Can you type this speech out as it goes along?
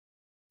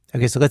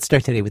Okay, so let's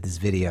start today with this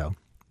video.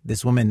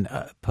 This woman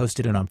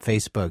posted it on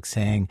Facebook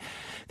saying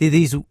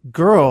these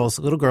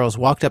little girls,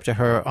 walked up to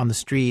her on the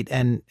street,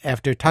 and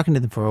after talking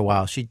to them for a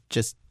while, she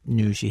just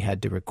knew she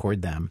had to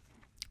record them.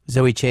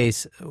 Zoe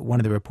Chase, one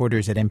of the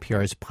reporters at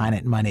NPR's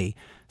Planet Money,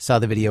 saw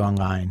the video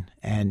online,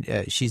 and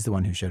she's the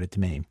one who showed it to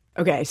me.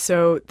 Okay,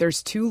 so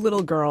there's two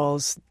little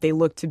girls. They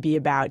look to be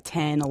about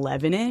 10,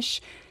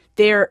 11-ish.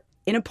 They're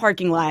in a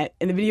parking lot,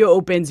 and the video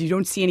opens. You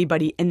don't see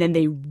anybody, and then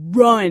they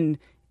run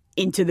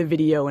into the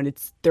video, and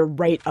they're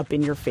right up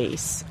in your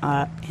face.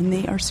 And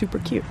they are super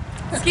cute.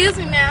 Excuse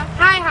me, ma'am.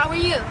 Hi, how are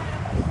you?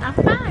 I'm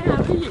fine.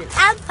 How are you?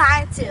 I'm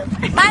fine, too.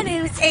 My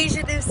name is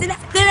Asia Newsom.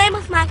 The name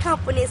of my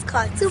company is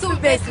called Super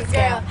Business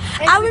Girl.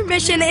 Our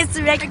mission is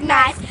to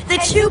recognize the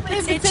true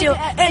potential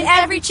in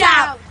every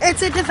child and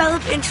to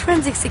develop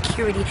intrinsic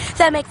security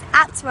that makes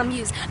optimum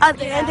use of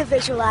their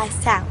individualized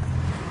talent.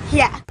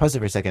 Yeah. Pause it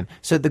for a second.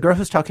 So the girl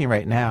who's talking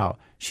right now,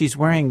 she's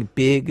wearing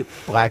big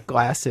black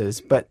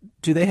glasses, but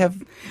do they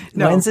have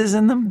lenses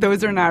in them?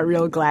 Those are not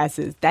real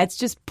glasses. That's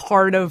just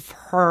part of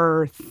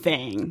her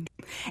thing.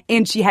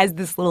 And she has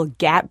this little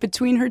gap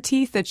between her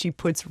teeth that she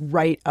puts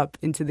right up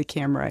into the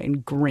camera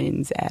and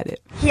grins at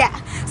it. Yeah.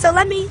 So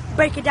let me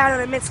break it down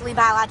on a mentally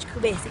biological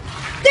basic.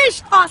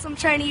 This awesome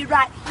trainee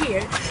right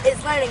here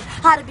is learning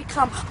how to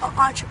become an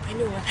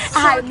entrepreneur,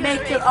 how to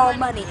make their own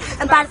money,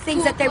 and buy the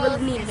things that they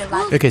really need in their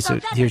life. Okay, so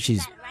here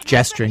she's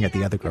gesturing at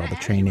the other girl, the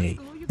trainee.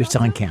 They're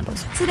selling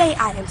candles. Today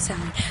I am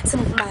selling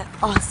some of my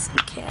awesome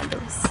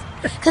candles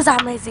because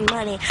I'm raising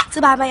money to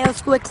buy my own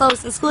school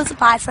clothes and school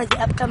supplies for the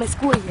upcoming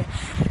school year.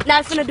 Now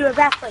I'm going to do a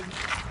rap for you.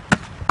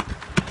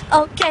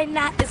 Okay,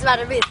 now it's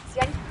about a business.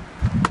 Ready?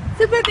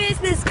 Super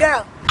business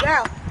girl,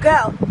 girl,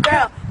 girl,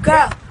 girl,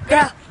 girl,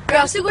 girl,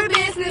 girl, super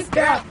business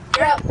girl,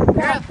 girl,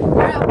 girl,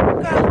 girl,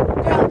 girl,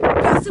 girl,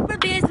 girl, super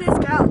business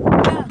girl,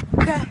 girl,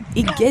 girl.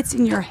 It gets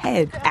in your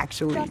head,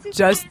 actually.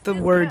 Just the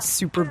word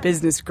super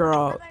business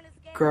girl.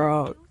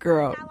 Girl.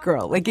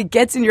 Like, it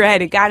gets in your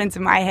head. It got into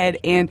my head,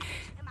 and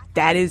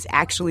that is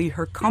actually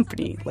her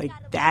company. Like,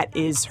 that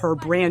is her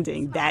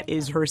branding. That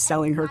is her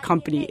selling her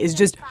company, is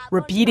just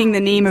repeating the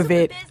name of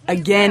it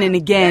again and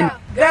again.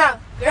 Girl,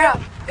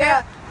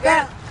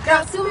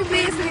 super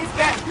business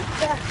girl.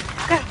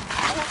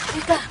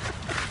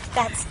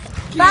 That's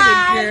it.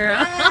 Bye.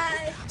 Girl.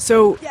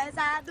 So,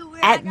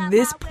 at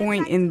this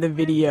point in the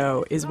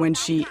video is when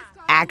she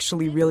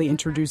actually really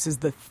introduces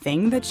the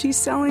thing that she's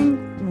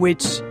selling,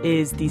 which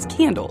is these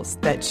candles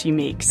that she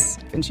makes.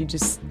 And she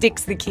just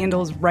sticks the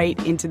candles right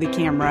into the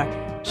camera.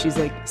 She's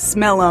like,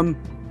 smell them.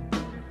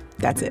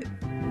 That's it.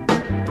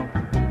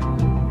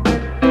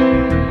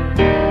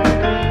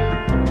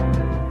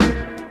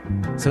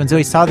 So when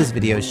Zoe saw this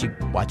video, she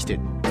watched it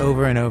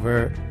over and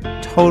over,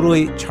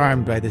 totally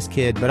charmed by this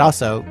kid. But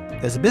also,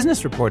 as a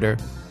business reporter,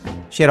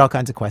 she had all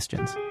kinds of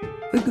questions.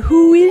 Like,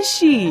 who is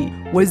she?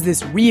 Was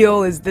this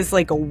real? Is this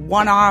like a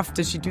one-off?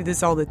 Does she do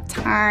this all the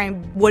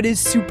time? What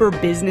is Super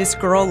Business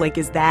Girl? Like,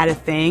 is that a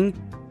thing?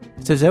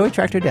 So Zoe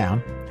tracked her down.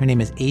 Her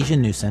name is Asia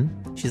Newsom.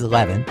 She's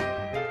 11.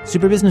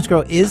 Super Business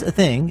Girl is a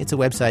thing. It's a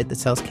website that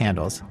sells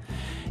candles.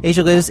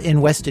 Asia lives in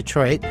West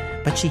Detroit,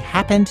 but she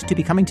happened to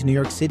be coming to New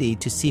York City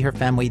to see her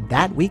family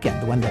that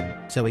weekend, the one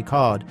that Zoe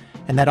called.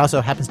 And that also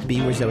happens to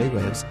be where Zoe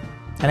lives.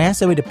 And I asked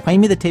Zoe to play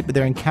me the tape of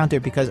their encounter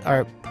because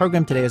our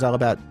program today is all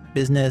about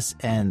business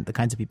and the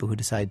kinds of people who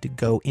decide to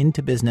go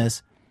into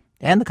business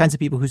and the kinds of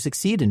people who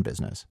succeed in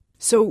business.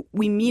 So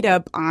we meet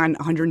up on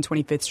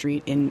 125th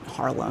Street in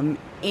Harlem,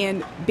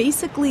 and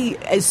basically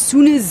as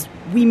soon as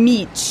we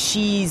meet,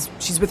 she's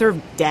with her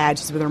dad,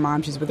 she's with her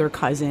mom, she's with her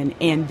cousin,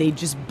 and they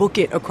just book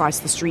it across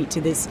the street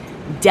to this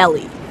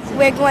deli.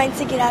 We're going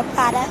to get our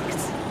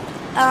products.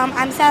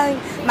 I'm selling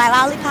my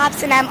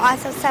lollipops, and I'm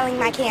also selling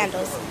my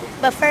candles.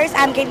 But first,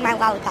 I'm getting my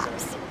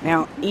lollipops.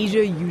 Now,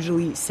 Asia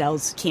usually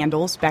sells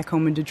candles back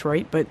home in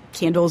Detroit, but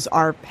candles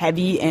are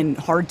heavy and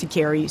hard to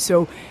carry.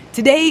 So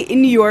today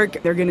in New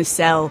York, they're going to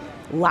sell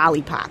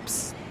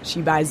lollipops.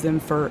 She buys them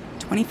for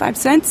 25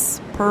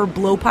 cents per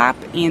blow pop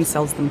and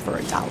sells them for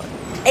 $1.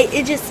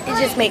 It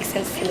just makes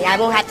sense to me. I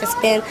won't have to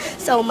spend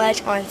so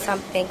much on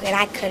something, and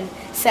I can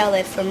sell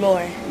it for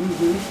more,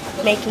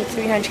 making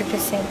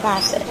 300%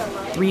 profit.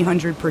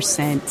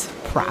 300%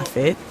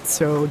 profit.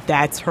 So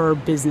that's her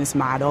business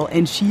model.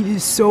 And she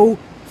is so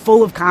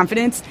full of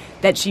confidence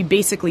that she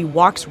basically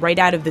walks right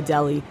out of the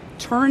deli,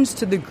 turns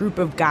to the group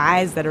of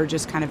guys that are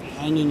just kind of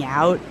hanging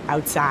out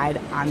outside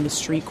on the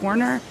street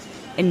corner,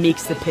 and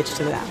makes the pitch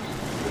to them.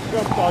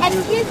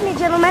 Excuse me,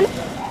 gentlemen.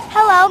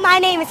 Hello, my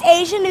name is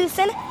Asia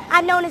Newsom.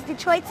 I'm known as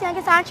Detroit's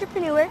youngest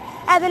entrepreneur,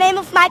 and the name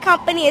of my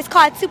company is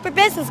called Super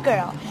Business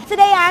Girl.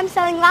 Today I'm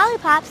selling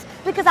lollipops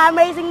because I'm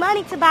raising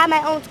money to buy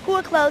my own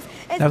school clothes.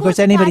 Now, of course,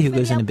 anybody who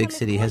lives in a big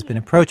city has been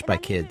approached by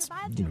kids,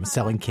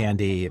 selling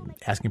candy,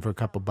 asking for a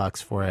couple bucks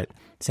for it,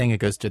 saying it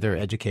goes to their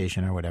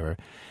education or whatever.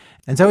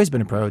 And Zoe's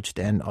been approached,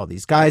 and all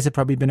these guys have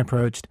probably been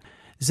approached.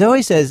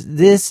 Zoe says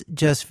this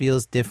just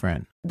feels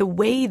different. The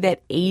way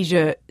that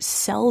Asia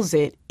sells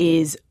it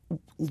is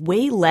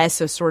way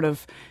less a sort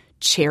of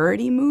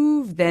charity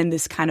move than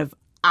this kind of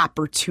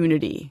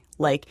opportunity.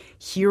 Like,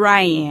 here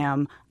I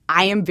am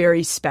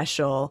very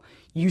special.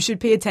 You should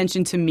pay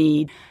attention to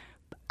me.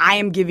 I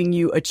am giving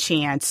you a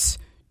chance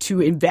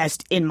to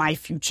invest in my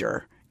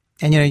future.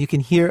 And, you can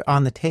hear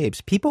on the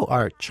tapes, people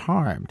are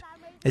charmed.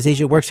 As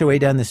Asia works her way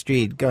down the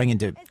street, going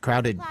into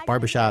crowded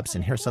barbershops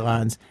and hair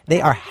salons,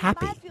 they are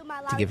happy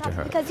to give to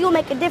her. Because you'll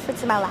make a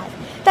difference in my life.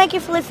 Thank you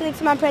for listening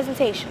to my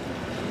presentation.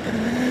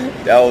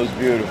 That was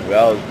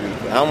beautiful.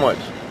 How much?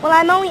 Well,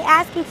 I'm only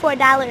asking for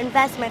 $1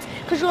 investment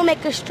because you'll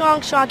make a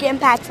strong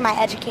impact to my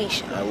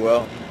education. I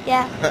will?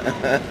 Yeah.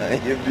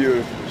 You're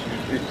beautiful.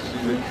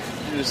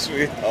 You're a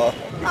sweetheart.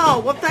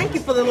 Oh, well, thank you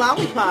for the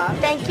lollipop.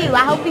 Thank you.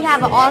 I hope you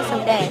have an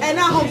awesome day. And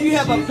I hope you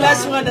have a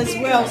blessed one as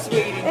well,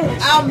 sweetie.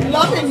 I'm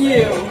loving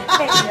you.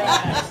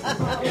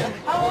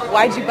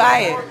 Why'd you buy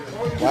it?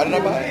 Why did I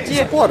buy it? To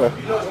support her.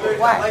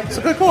 Why? It's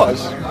a good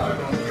cause.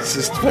 It's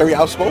just very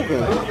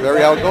outspoken,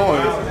 very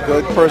outgoing,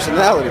 good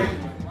personality.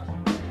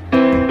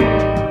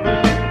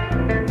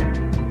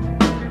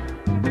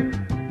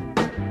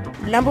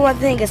 Number one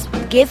thing is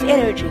give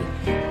energy.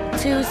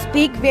 2,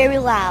 speak very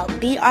loud,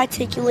 be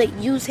articulate,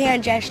 use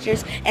hand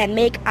gestures, and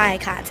make eye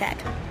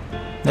contact.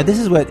 Now, this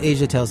is what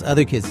Asia tells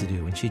other kids to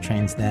do when she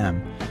trains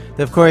them.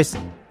 But of course,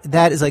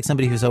 that is like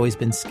somebody who's always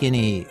been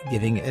skinny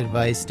giving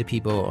advice to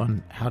people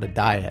on how to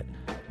diet.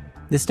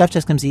 This stuff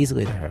just comes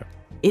easily to her.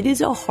 It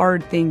is a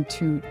hard thing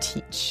to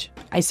teach.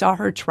 I saw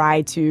her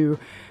try to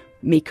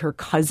make her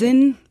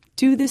cousin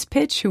do this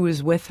pitch who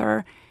was with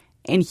her,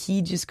 and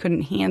he just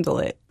couldn't handle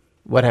it.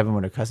 What happened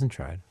when her cousin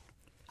tried?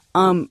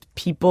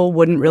 People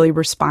wouldn't really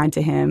respond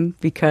to him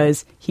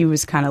because he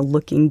was kind of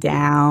looking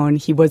down.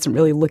 He wasn't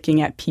really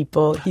looking at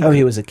people.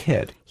 He was a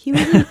kid. He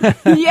was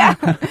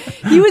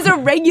he was a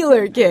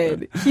regular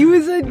kid. He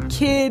was a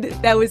kid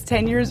that was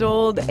 10 years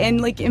old and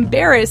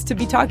embarrassed to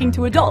be talking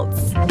to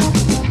adults.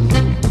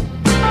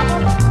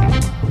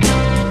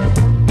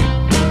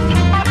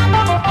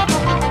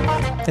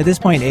 At this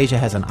point, Asia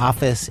has an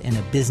office in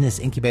a business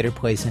incubator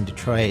place in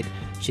Detroit.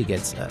 She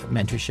gets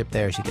mentorship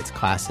there. She gets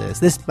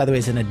classes. This, by the way,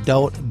 is an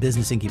adult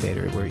business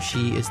incubator where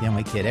she is the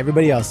only kid.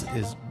 Everybody else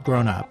is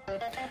grown up.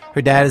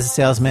 Her dad is a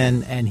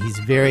salesman, and he's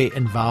very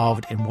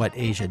involved in what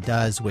Asia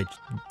does, which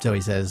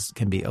Zoe says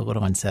can be a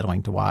little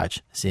unsettling to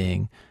watch,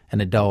 seeing an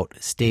adult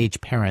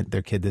stage parent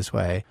their kid this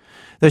way.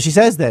 Though she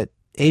says that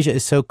Asia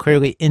is so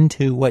clearly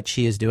into what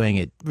she is doing,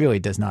 it really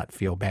does not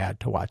feel bad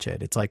to watch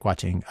it. It's like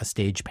watching a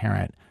stage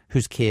parent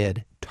whose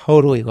kid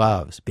totally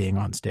loves being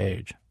on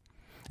stage.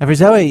 And for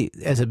Zoe,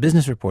 as a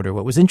business reporter,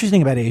 what was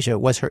interesting about Asia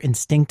was her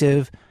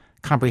instinctive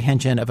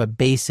comprehension of a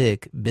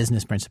basic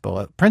business principle,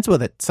 a principle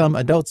that some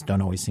adults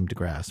don't always seem to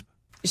grasp.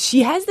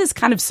 She has this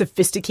kind of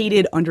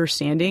sophisticated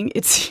understanding,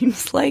 it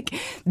seems like,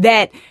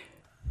 that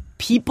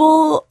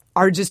people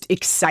are just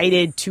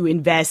excited to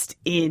invest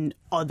in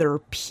other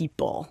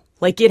people.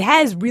 It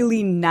has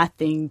really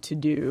nothing to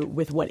do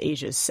with what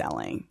Asia's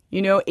selling.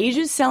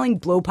 Asia's selling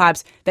blow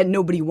pops that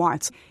nobody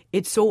wants.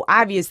 It's so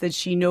obvious that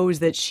she knows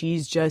that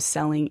she's just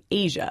selling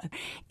Asia.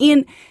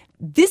 And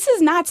this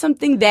is not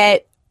something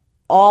that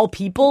all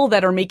people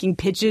that are making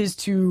pitches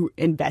to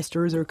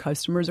investors or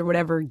customers or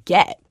whatever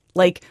get.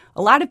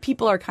 A lot of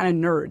people are kind of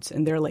nerds,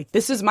 and they're like,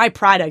 this is my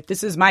product,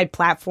 this is my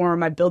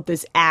platform, I built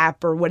this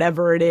app or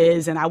whatever it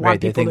is, and I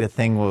want people they think the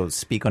thing will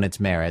speak on its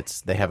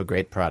merits. They have a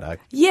great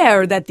product. Yeah,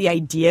 or that the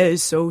idea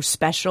is so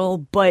special,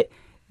 but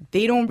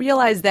they don't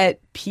realize that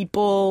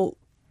people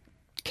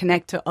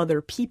connect to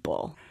other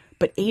people.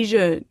 But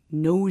Asia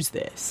knows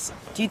this.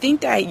 Do you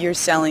think that you're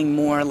selling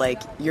more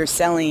you're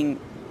selling,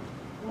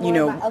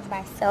 of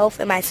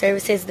myself and my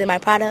services than my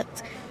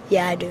product?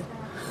 Yeah, I do.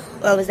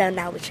 Or was that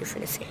not what you're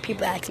going to say?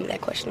 People ask me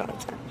that question all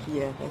the time.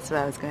 Yeah, that's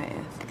what I was going to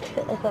ask.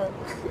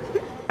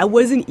 I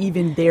wasn't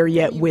even there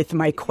yet with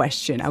my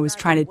question. I was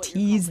trying to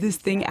tease this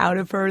thing out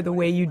of her the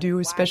way you do,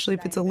 especially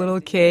if it's a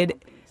little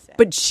kid.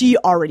 But she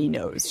already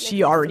knows.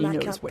 She already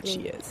knows what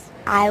she is.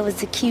 I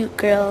was a cute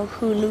girl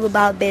who knew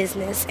about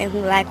business and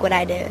who liked what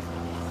I did.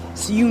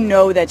 So you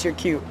know that you're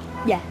cute?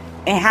 Yeah.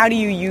 And how do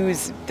you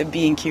use the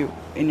being cute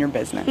in your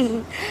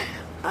business?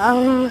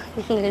 I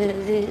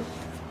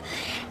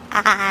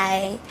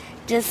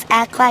just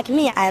act like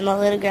me. I'm a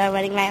little girl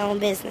running my own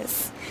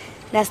business.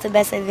 That's the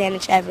best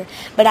advantage ever.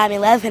 But I'm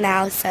 11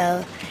 now,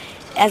 so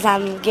as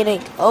I'm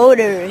getting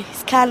older,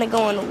 it's kind of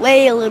going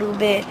away a little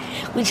bit,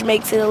 which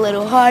makes it a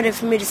little harder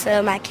for me to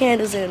sell my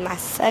candles and my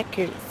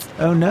suckers.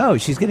 Oh, no.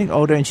 She's getting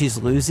older and she's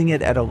losing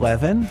it at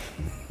 11?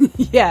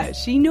 Yeah,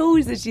 she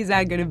knows that she's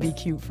not going to be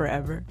cute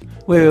forever.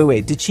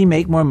 Wait. Did she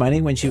make more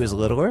money when she was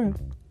littler?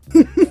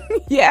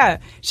 Yeah,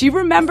 she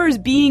remembers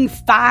being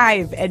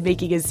 5 and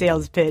making a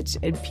sales pitch,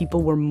 and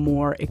people were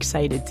more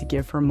excited to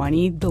give her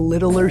money the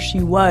littler she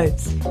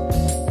was.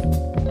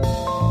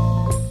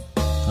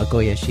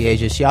 Luckily,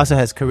 she also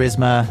has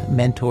charisma,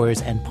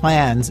 mentors, and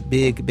plans,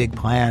 big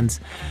plans.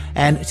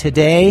 And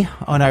today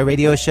on our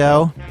radio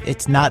show,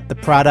 it's not the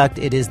product,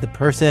 it is the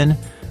person.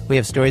 We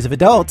have stories of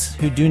adults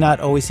who do not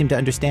always seem to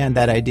understand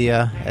that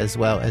idea as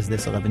well as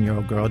this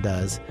 11-year-old girl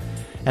does.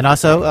 And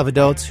also of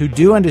adults who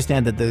do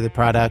understand that they're the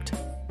product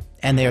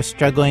and they are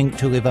struggling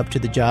to live up to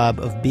the job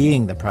of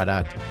being the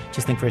product.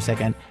 Just think for a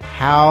second,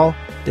 how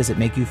does it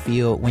make you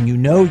feel when you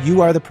know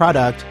you are the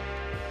product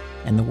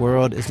and the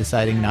world is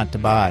deciding not to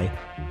buy?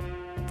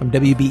 From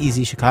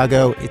WBEZ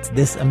Chicago, it's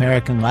This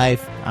American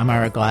Life. I'm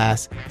Ira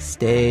Glass.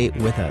 Stay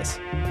with us.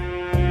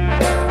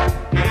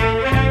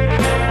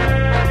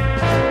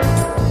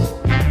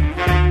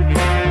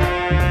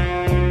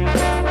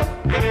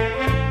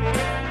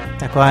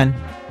 One,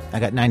 I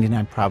got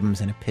 99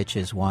 problems and a pitch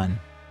is one.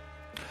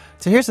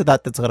 So here's the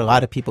thought that's led a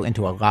lot of people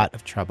into a lot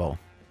of trouble.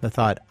 The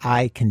thought,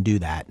 I can do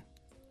that.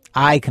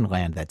 I can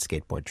land that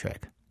skateboard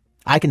trick.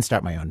 I can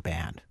start my own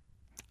band.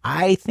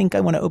 I think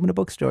I want to open a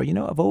bookstore. You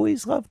know, I've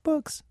always loved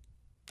books.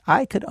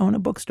 I could own a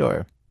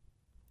bookstore.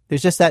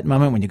 There's just that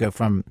moment when you go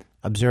from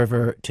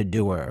observer to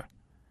doer.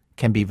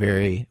 Can be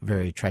very,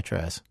 very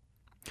treacherous.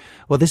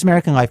 Well, This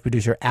American Life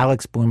producer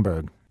Alex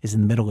Blumberg is in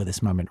the middle of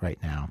this moment right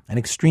now, an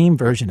extreme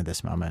version of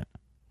this moment.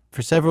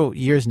 For several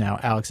years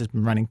now, Alex has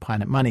been running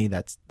Planet Money.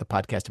 That's the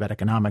podcast about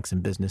economics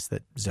and business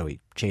that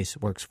Zoe Chase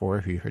works for,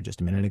 who you heard just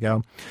a minute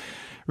ago.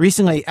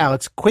 Recently,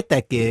 Alex quit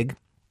that gig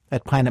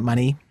at Planet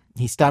Money.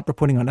 He stopped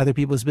reporting on other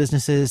people's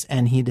businesses,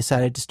 and he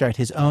decided to start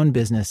his own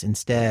business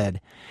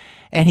instead.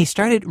 And he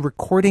started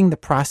recording the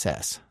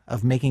process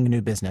of making a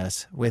new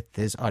business with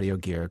his audio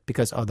gear,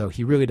 because although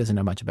he really doesn't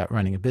know much about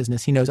running a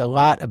business, he knows a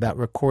lot about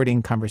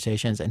recording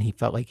conversations, and he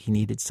felt like he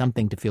needed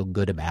something to feel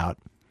good about.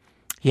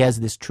 He has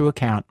this true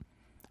account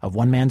of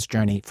one man's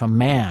journey from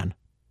man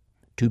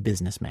to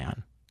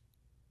businessman.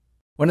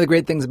 One of the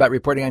great things about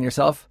reporting on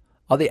yourself,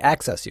 all the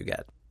access you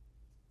get.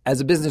 As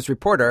a business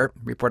reporter,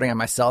 reporting on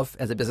myself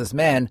as a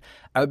businessman,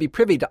 I would be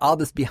privy to all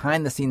this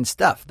behind-the-scenes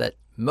stuff that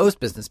most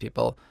business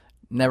people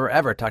never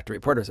ever talk to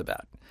reporters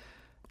about.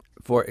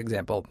 For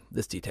example,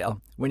 this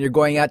detail. When you're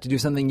going out to do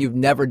something you've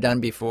never done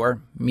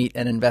before, meet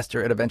an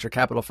investor at a venture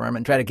capital firm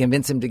and try to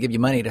convince him to give you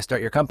money to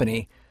start your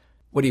company,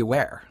 what do you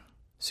wear?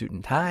 Suit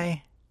and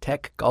tie?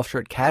 Tech, golf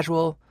shirt,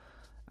 casual?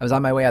 I was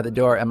on my way out the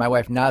door and my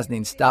wife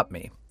Nazneen stopped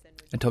me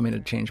and told me to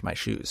change my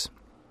shoes.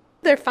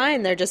 They're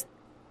fine.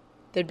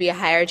 There'd be a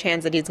higher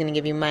chance that he's going to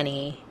give you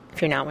money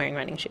if you're not wearing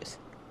running shoes.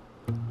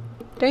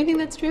 Don't you think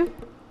that's true?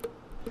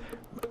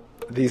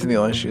 These are the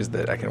only shoes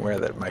that I can wear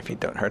that my feet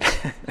don't hurt.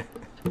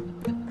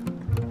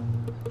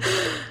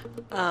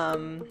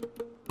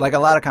 Like a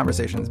lot of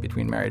conversations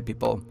between married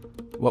people,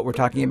 what we're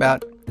talking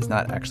about is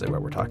not actually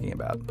what we're talking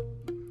about.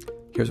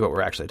 Here's what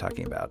we're actually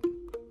talking about.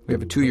 We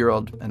have a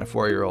 2-year-old and a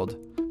 4-year-old.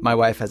 My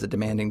wife has a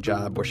demanding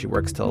job where she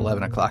works till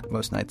 11 o'clock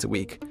most nights a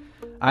week.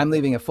 I'm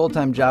leaving a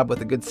full-time job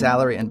with a good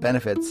salary and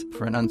benefits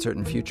for an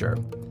uncertain future.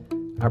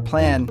 Our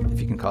plan,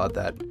 if you can call it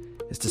that,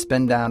 is to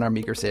spend down our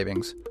meager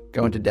savings,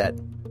 go into debt,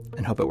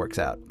 and hope it works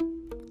out.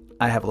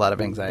 I have a lot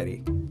of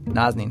anxiety.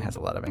 Nazneen has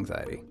a lot of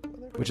anxiety,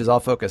 which is all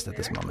focused at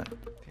this moment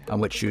on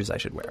which shoes I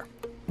should wear.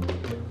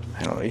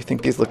 I don't know. You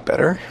think these look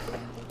better?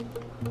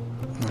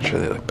 I'm not sure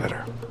they look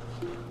better.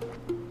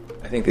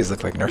 I think these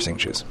look like nursing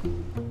shoes.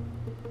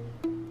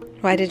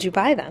 Why did you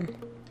buy them?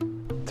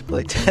 To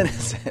play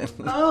tennis in.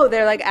 Oh,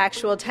 they're like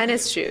actual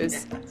tennis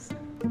shoes. Yes.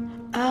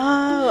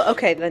 Oh,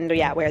 okay. Then,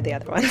 yeah, wear the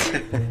other ones.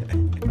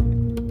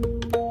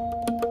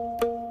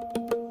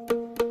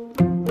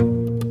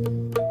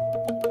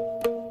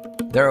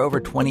 There are over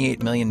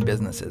 28 million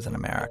businesses in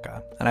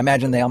America, and I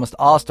imagine they almost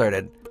all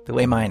started the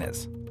way mine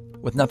is,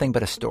 with nothing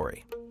but a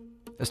story.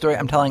 A story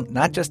I'm telling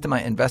not just to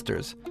my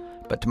investors,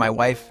 but to my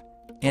wife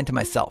and to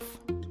myself.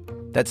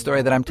 That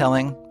story that I'm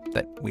telling,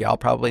 that we all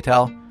probably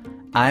tell,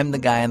 I'm the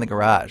guy in the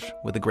garage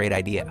with a great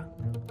idea.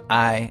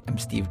 I am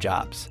Steve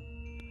Jobs.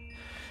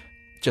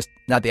 Just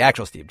not the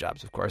actual Steve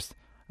Jobs, of course.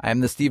 I am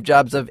the Steve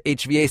Jobs of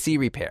HVAC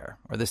repair,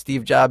 or the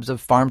Steve Jobs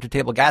of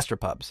farm-to-table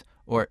gastropubs,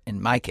 or,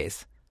 in my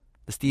case,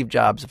 the Steve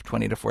Jobs of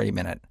 20 to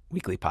 40-minute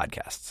weekly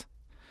podcasts.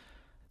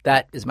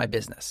 That is my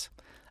business.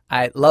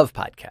 I love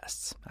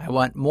podcasts. I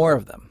want more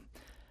of them.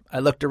 I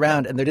looked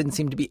around and there didn't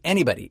seem to be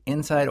anybody,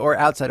 inside or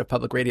outside of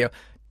public radio,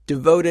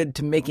 devoted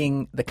to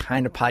making the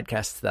kind of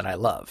podcasts that I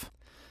love.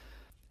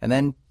 And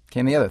then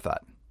came the other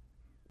thought.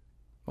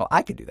 Well,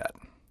 I could do that.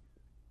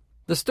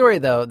 The story,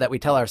 though, that we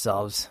tell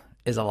ourselves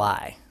is a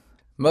lie.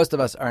 Most of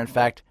us are, in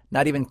fact,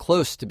 not even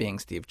close to being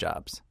Steve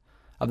Jobs.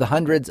 Of the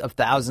hundreds of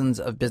thousands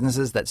of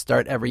businesses that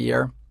start every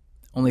year,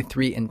 only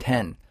 3 in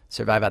 10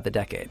 survive out the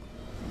decade.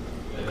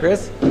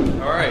 Chris?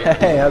 All right.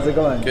 Hey, how's it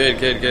going?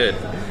 Good.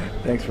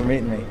 Thanks for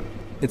meeting me.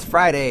 It's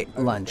Friday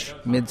lunch,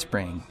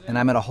 mid-spring, and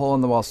I'm at a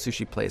hole-in-the-wall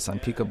sushi place on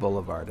Pico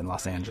Boulevard in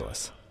Los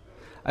Angeles.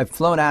 I've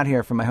flown out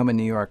here from my home in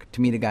New York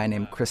to meet a guy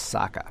named Chris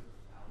Saga.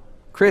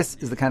 Chris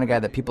is the kind of guy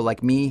that people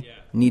like me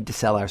need to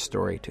sell our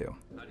story to.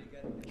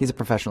 He's a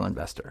professional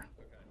investor.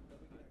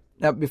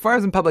 Now, before I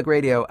was in public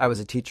radio, I was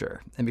a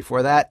teacher, and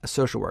before that, a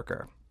social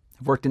worker.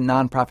 I've worked in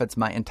nonprofits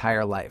my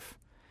entire life.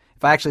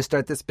 If I actually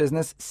start this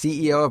business,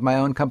 CEO of my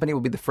own company will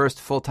be the first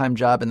full-time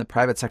job in the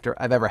private sector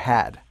I've ever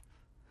had.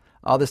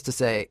 All this to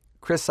say,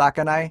 Chris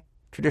Saga and I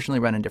traditionally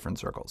run in different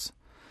circles.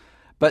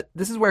 But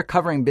this is where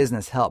covering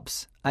business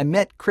helps. I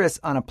met Chris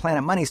on a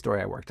Planet Money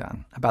story I worked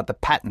on about the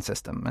patent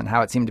system and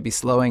how it seemed to be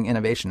slowing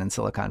innovation in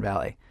Silicon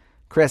Valley.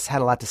 Chris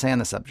had a lot to say on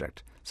the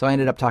subject, so I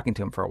ended up talking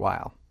to him for a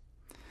while.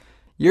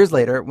 Years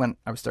later, when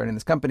I was starting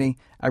this company,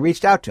 I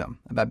reached out to him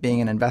about being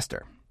an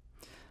investor.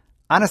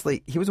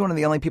 Honestly, he was one of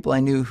the only people I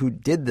knew who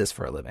did this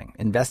for a living,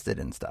 invested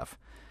in stuff.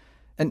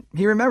 And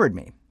he remembered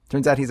me.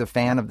 Turns out he's a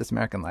fan of This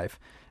American Life.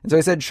 And so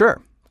he said,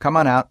 sure, come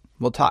on out,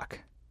 we'll talk.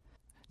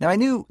 Now, I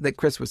knew that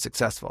Chris was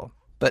successful,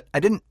 but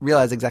I didn't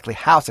realize exactly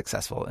how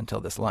successful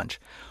until this lunch.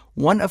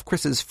 One of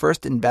Chris's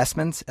first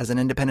investments as an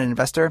independent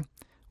investor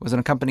was in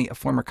a company a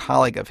former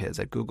colleague of his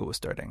at Google was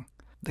starting.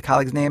 The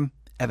colleague's name,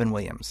 Evan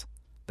Williams.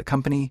 The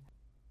company,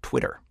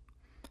 Twitter.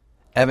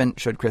 Evan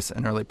showed Chris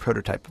an early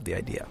prototype of the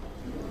idea.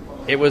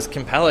 It was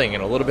compelling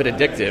and a little bit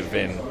addictive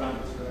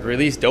and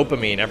released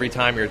dopamine every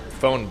time your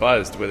phone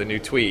buzzed with a new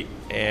tweet.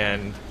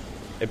 And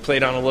it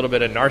played on a little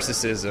bit of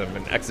narcissism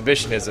and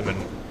exhibitionism and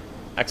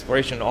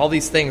exploration. All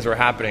these things were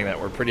happening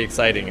that were pretty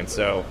exciting. And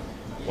so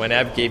when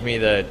Ev gave me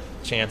the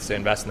chance to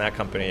invest in that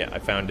company, I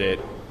found it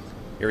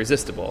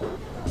irresistible.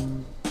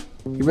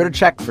 He wrote a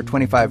check for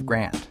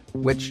 $25,000,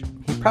 which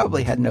he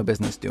probably had no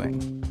business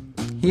doing.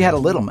 He had a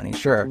little money,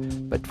 sure,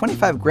 but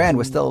 $25,000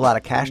 was still a lot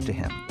of cash to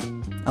him.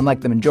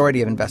 Unlike the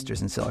majority of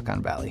investors in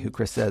Silicon Valley, who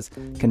Chris says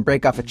can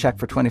break off a check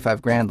for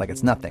 $25,000 like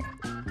it's nothing.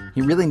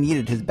 He really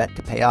needed his bet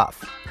to pay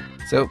off.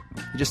 So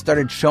he just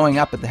started showing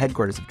up at the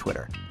headquarters of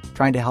Twitter,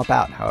 trying to help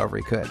out however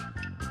he could.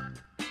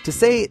 To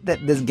say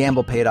that this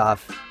gamble paid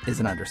off is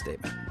an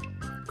understatement.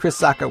 Chris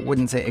Sacca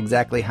wouldn't say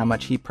exactly how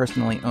much he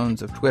personally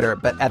owns of Twitter,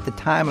 but at the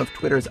time of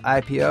Twitter's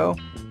IPO,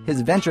 his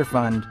venture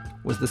fund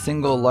was the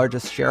single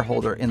largest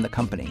shareholder in the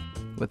company,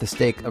 with a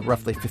stake of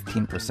roughly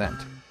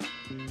 15%.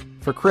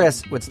 For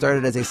Chris, what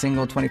started as a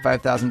single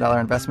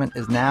 $25,000 investment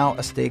is now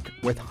a stake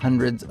worth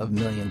hundreds of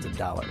millions of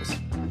dollars.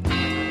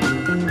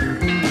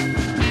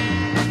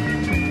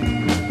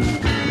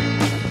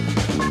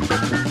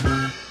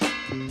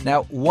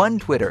 Now, one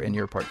Twitter in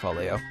your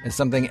portfolio is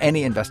something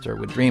any investor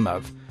would dream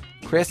of.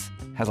 Chris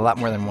has a lot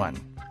more than one.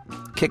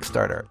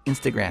 Kickstarter,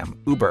 Instagram,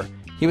 Uber.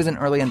 He was an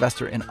early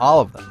investor in all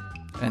of them.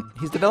 And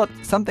he's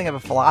developed something of a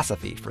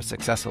philosophy for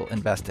successful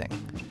investing.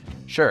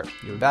 Sure,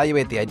 you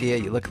evaluate the idea,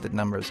 you look at the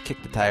numbers,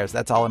 kick the tires,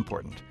 that's all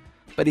important.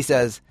 But he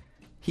says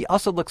he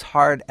also looks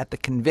hard at the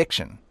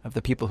conviction of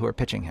the people who are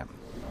pitching him.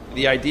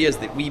 The ideas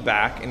that we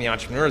back and the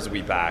entrepreneurs that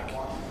we back,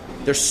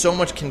 there's so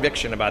much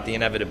conviction about the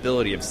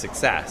inevitability of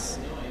success.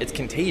 It's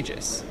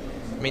contagious.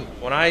 I mean,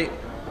 when I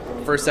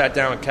first sat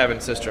down with Kevin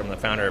Systrom, the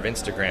founder of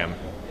Instagram,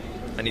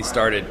 and he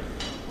started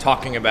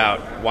talking about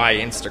why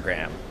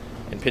Instagram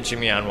and pitching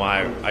me on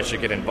why I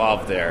should get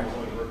involved there,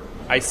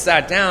 I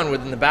sat down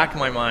with in the back of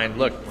my mind,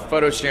 look,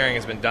 photo sharing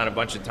has been done a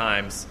bunch of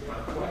times.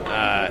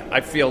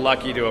 I feel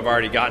lucky to have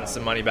already gotten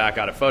some money back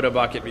out of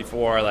PhotoBucket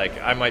before. Like,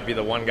 I might be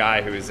the one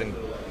guy who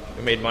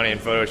made money in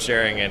photo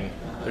sharing, and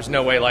there's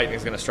no way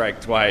lightning's going to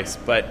strike twice.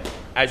 But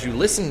as you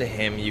listen to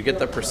him, you get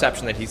the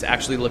perception that he's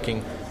actually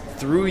looking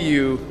through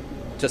you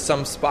to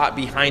some spot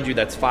behind you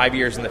that's 5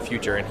 years in the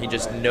future, and he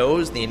just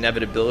knows the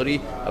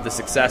inevitability of the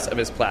success of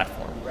his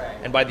platform.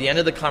 And by the end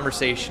of the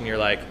conversation, you're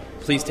like,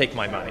 please take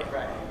my money.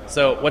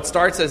 So what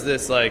starts as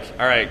this, like,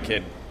 all right,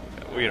 kid,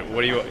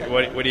 what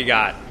do you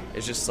got?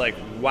 It's just like,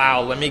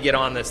 wow, let me get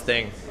on this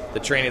thing.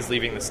 The train is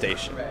leaving the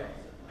station.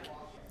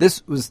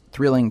 This was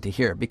thrilling to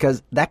hear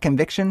because that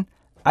conviction,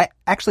 I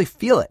actually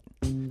feel it.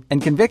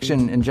 And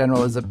conviction in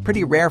general is a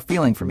pretty rare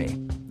feeling for me.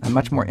 I'm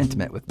much more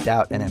intimate with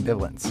doubt and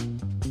ambivalence.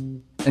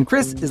 And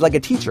Chris is like a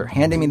teacher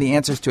handing me the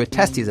answers to a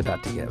test he's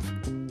about to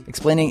give,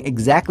 explaining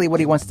exactly what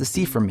he wants to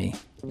see from me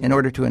in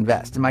order to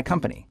invest in my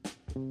company.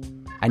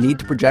 I need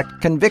to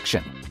project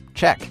conviction.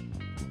 Check.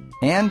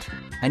 And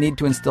I need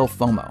to instill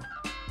FOMO.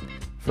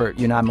 For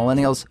you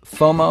non-millennials,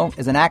 FOMO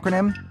is an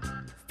acronym,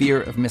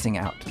 fear of missing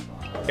out.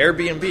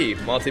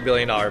 Airbnb,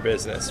 multi-billion-dollar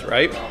business,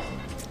 right?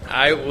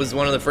 I was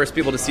one of the first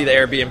people to see the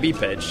Airbnb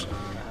pitch,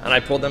 and I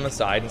pulled them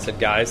aside and said,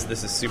 guys,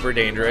 this is super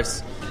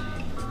dangerous.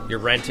 You're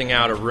renting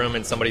out a room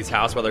in somebody's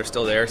house while they're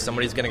still there.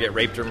 Somebody's going to get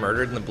raped or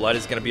murdered, and the blood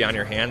is going to be on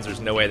your hands.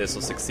 There's no way this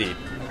will succeed.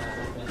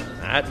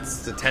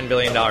 That's a $10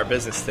 billion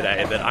business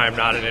today that I'm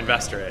not an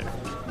investor in.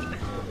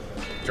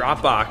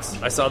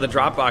 Dropbox. I saw the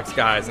Dropbox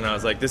guys, and I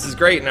was like, this is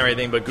great and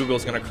everything, but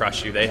Google's going to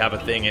crush you. They have a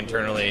thing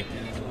internally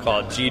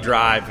called G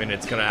Drive, and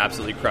it's going to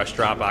absolutely crush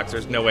Dropbox.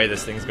 There's no way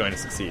this thing's going to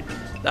succeed.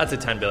 That's a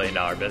 $10 billion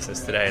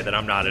business today that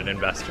I'm not an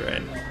investor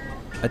in.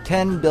 A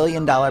 $10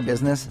 billion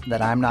business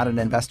that I'm not an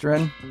investor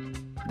in?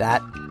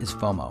 That is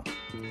FOMO.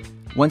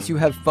 Once you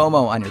have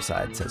FOMO on your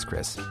side, says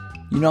Chris,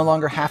 you no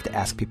longer have to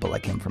ask people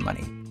like him for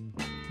money.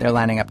 They're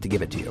lining up to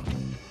give it to you.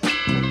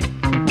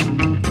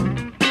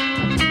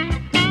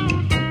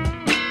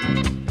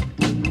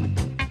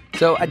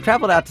 So I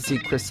traveled out to see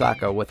Chris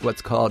Sacca with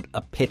what's called a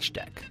pitch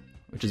deck,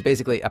 which is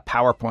basically a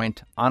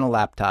PowerPoint on a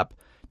laptop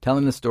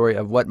telling the story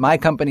of what my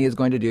company is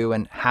going to do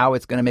and how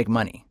it's going to make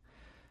money.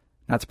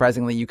 Not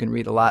surprisingly, you can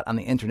read a lot on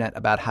the internet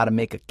about how to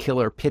make a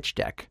killer pitch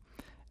deck.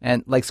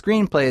 And like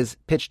screenplays,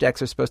 pitch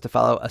decks are supposed to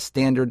follow a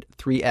standard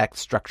 3-act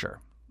structure.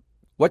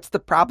 What's the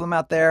problem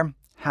out there?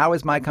 How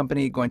is my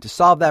company going to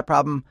solve that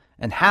problem?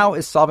 And how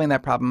is solving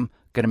that problem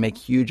going to make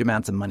huge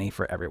amounts of money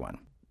for everyone?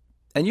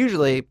 And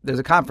usually there's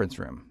a conference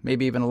room,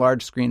 maybe even a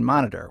large screen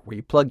monitor where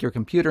you plug your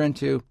computer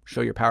into,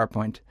 show your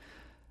PowerPoint.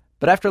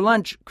 But after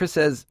lunch, Chris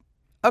says,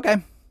 okay,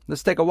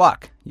 let's take a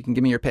walk. You can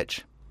give me your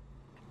pitch.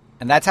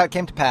 And that's how it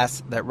came to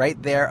pass that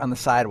right there on the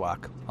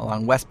sidewalk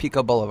along West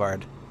Pico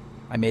Boulevard,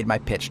 I made my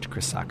pitch to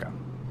Chris Sacca.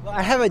 Well,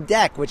 I have a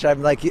deck, which I've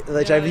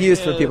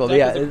used for people.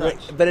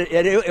 But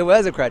it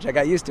was a crutch. I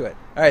got used to it.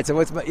 All right, so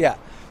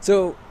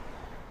So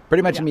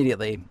pretty much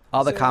immediately,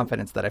 all the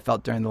confidence that I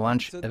felt during the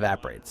lunch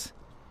evaporates.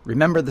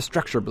 Remember the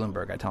structure,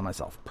 Blumberg, I tell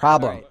myself.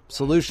 Problem,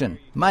 solution,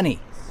 money.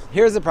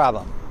 Here's the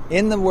problem.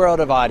 In the world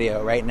of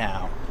audio right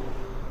now,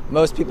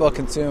 most people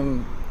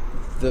consume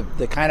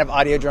the kind of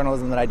audio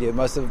journalism that I do.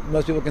 Most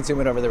people consume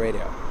it over the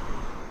radio.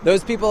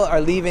 Those people are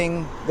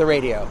leaving the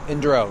radio in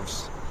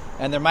droves,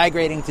 and they're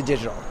migrating to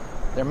digital.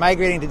 They're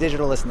migrating to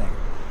digital listening.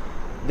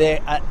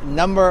 A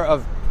number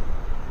of,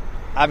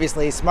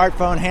 obviously,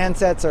 smartphone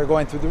handsets are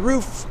going through the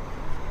roof.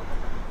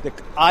 The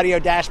audio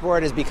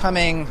dashboard is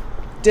becoming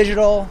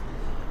digital.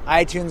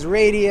 iTunes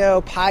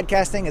radio,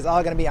 podcasting is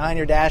all going to be on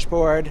your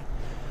dashboard.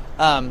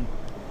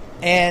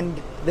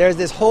 And there's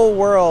this whole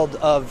world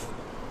of...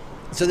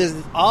 So there's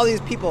all these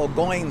people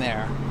going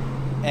there.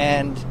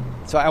 And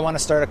so I want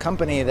to start a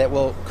company that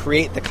will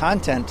create the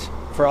content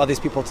for all these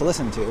people to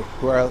listen to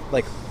who are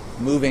like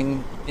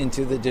moving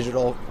into the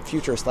digital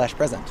future /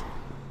 present.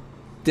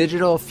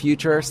 Digital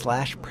future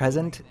 /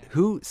 present?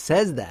 Who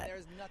says that?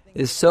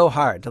 It is so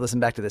hard to listen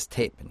back to this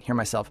tape and hear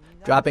myself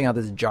dropping out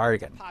this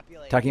jargon,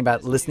 talking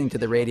about listening to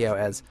the radio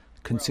as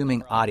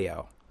consuming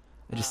audio.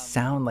 I just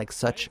sound like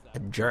such a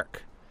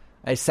jerk.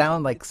 I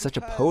sound like such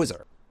a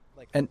poser.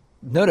 And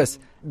notice,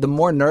 the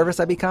more nervous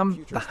I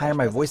become, the higher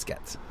my voice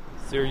gets.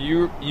 So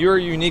you're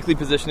uniquely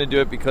positioned to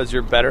do it because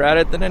you're better at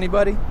it than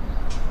anybody?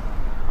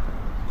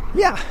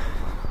 Yeah,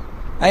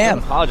 I am.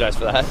 I apologize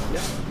for that.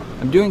 Yeah.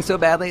 I'm doing so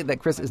badly that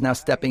Chris is now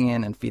stepping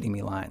in and feeding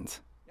me lines.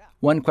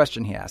 One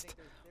question he asked: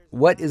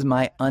 what is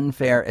my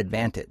unfair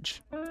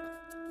advantage?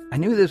 I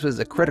knew this was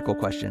a critical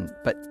question,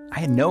 but I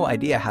had no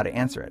idea how to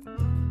answer it.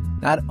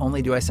 Not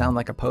only do I sound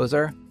like a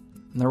poser,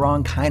 I'm the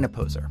wrong kind of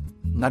poser.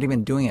 I'm not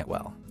even doing it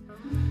well.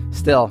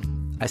 Still,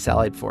 I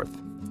sallied forth.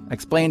 I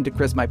explained to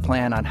Chris my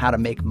plan on how to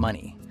make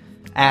money.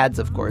 Ads,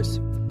 of course,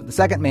 but the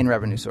second main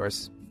revenue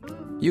source,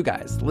 you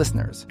guys,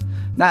 listeners.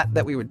 Not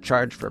that we would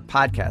charge for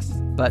podcasts,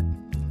 but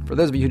for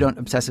those of you who don't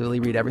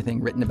obsessively read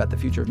everything written about the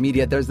future of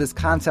media, there's this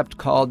concept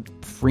called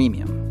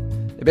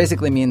freemium. It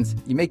basically means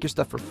you make your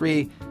stuff for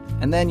free,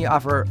 and then you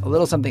offer a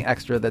little something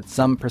extra that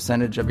some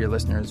percentage of your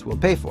listeners will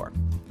pay for.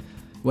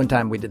 One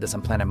time we did this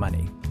on Planet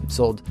Money. It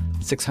sold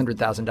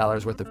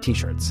 $600,000 worth of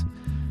T-shirts.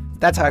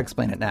 That's how I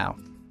explain it now.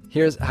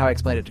 Here's how I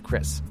explained it to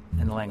Chris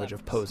in the language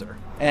of poser.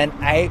 And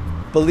I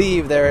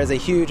believe there is a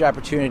huge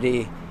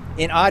opportunity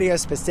in audio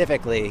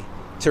specifically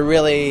to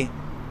really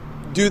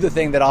do the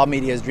thing that all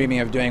media is dreaming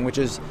of doing, which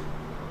is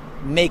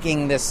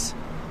making this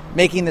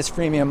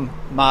freemium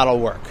model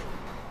work.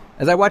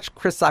 As I watched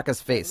Chris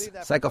Sacca's face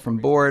cycle from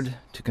bored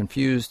to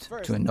confused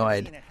to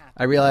annoyed,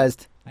 I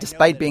realized,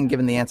 despite being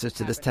given the answers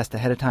to this test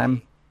ahead of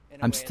time,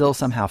 I'm still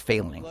somehow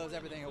failing.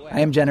 I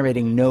am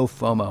generating no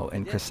FOMO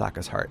in Chris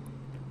Sacca's heart.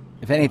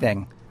 If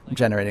anything, I'm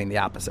generating the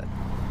opposite.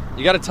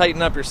 You got to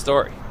tighten up your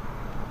story.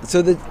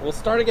 So we'll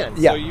start again.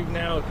 Yeah. So you've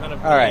now kind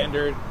of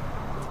meandered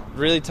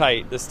really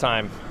tight this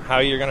time. How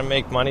you're going to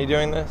make money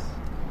doing this?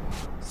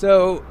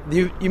 So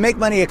you make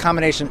money a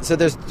combination. So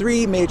there's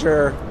three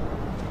major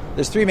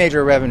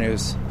revenue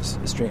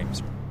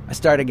streams. I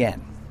start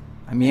again.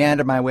 I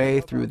meander my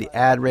way through the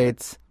ad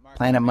rates,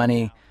 Planet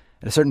Money.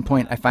 At a certain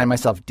point, I find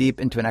myself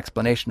deep into an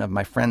explanation of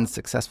my friend's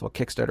successful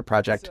Kickstarter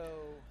project.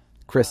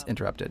 Chris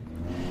interrupted.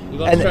 You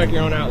lost track of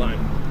your own outline.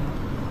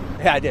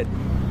 Yeah, I did.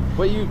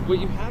 What you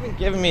haven't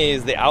given me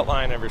is the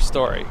outline of your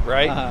story,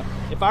 right?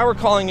 Uh-huh. If I were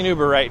calling an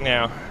Uber right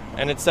now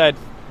and it said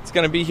it's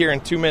going to be here in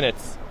 2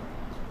 minutes,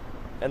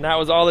 and that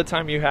was all the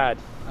time you had,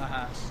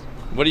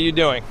 what are you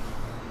doing?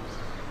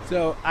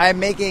 So I'm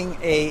making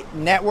a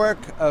network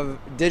of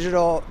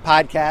digital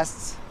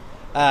podcasts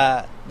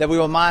that we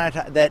will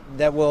monetize.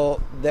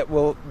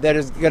 That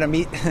is going to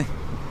meet.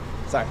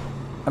 Sorry,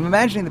 I'm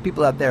imagining the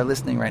people out there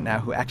listening right now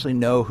who actually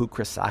know who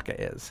Chris Sacca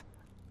is.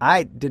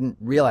 I didn't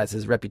realize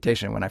his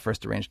reputation when I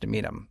first arranged to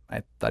meet him.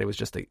 I thought he was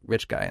just a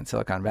rich guy in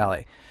Silicon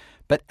Valley.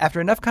 But after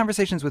enough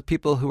conversations with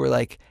people who were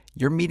like,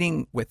 "You're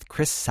meeting with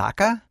Chris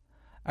Sacca?"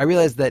 I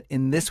realized that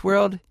in this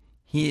world,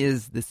 he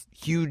is this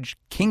huge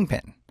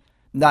kingpin.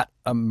 Not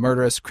a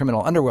murderous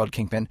criminal underworld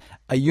kingpin,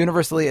 a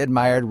universally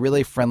admired,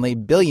 really friendly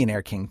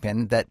billionaire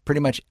kingpin that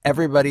pretty much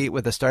everybody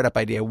with a startup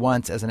idea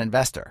wants as an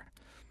investor.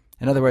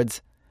 In other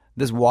words,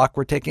 this walk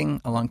we're taking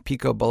along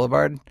Pico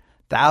Boulevard,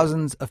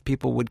 thousands of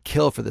people would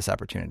kill for this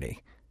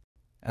opportunity.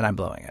 And I'm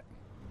blowing it.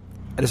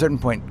 At a certain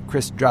point,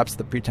 Chris drops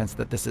the pretense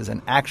that this is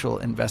an actual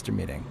investor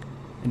meeting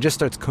and just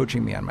starts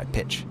coaching me on my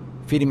pitch,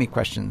 feeding me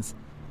questions,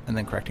 and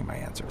then correcting my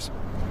answers.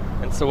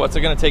 And so what's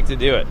it going to take to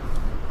do it?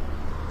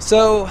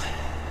 So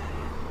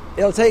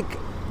it'll take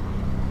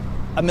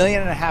 $1.5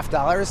 million,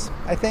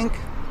 I think.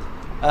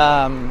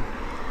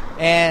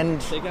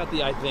 And take out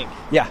the I think.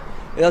 Yeah.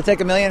 It'll take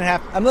 $1.5 million.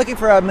 I'm looking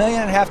for $1.5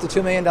 million to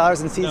 $2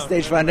 million in seed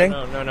stage funding.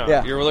 No.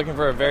 Yeah. You're looking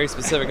for a very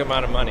specific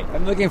amount of money.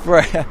 I'm looking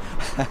for...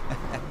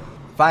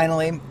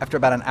 Finally, after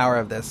about an hour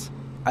of this,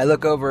 I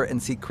look over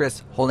and see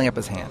Chris holding up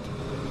his hand.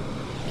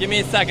 Give me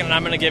a second and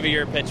I'm going to give you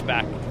your pitch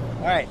back.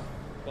 All right.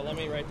 But let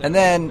me write down And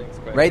then, things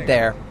quick. right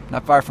there,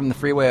 not far from the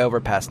freeway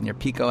overpass near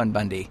Pico and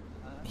Bundy,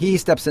 he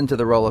steps into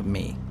the role of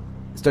me,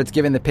 starts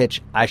giving the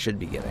pitch I should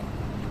be giving.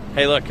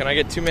 Hey, look, can I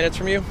get 2 minutes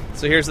from you?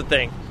 So here's the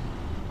thing.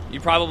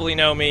 You probably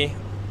know me,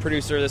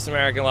 producer of This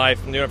American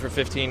Life. I'm doing it for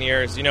 15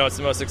 years. You know it's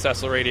the most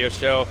successful radio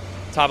show,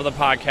 top of the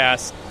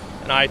podcast,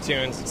 and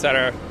iTunes,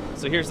 etc.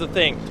 So here's the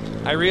thing.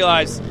 I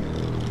realize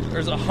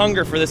there's a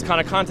hunger for this kind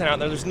of content out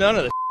there. There's none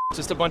of this. It's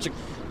just a bunch of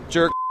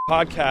jerk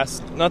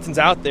podcasts. Nothing's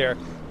out there.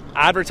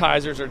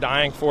 Advertisers are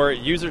dying for it.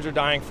 Users are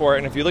dying for it.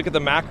 And if you look at the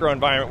macro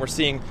environment, we're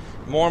seeing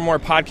more and more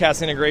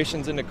podcast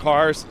integrations into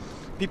cars.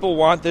 People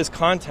want this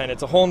content.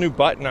 It's a whole new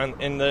button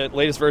in the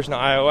latest version of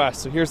iOS.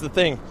 So here's the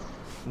thing.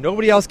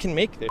 Nobody else can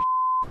make this.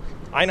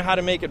 I know how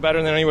to make it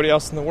better than anybody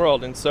else in the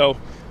world. And so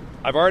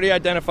I've already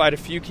identified a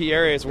few key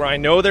areas where I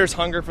know there's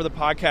hunger for the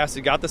podcast.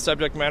 We got the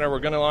subject matter. We're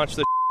going to launch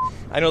this.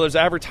 I know there's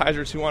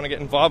advertisers who want to get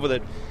involved with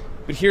it.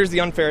 But here's the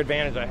unfair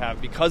advantage I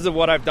have. Because of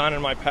what I've done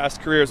in my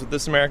past careers with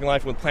This American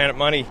Life and with Planet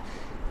Money,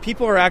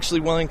 people are actually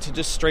willing to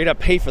just straight up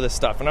pay for this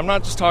stuff. And I'm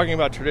not just talking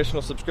about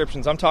traditional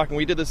subscriptions. I'm talking,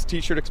 we did this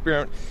t-shirt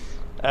experiment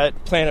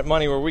at Planet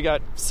Money where we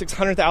got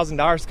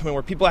 $600,000 come in,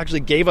 where people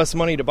actually gave us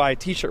money to buy a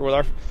t-shirt with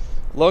our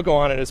logo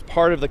on it as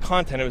part of the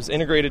content. It was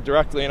integrated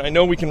directly, and I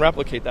know we can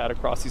replicate that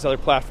across these other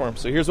platforms.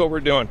 So here's what we're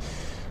doing.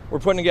 We're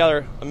putting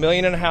together $1.5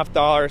 million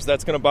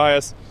that's going to buy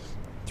us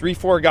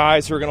 3-4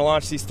 guys who are going to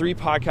launch these 3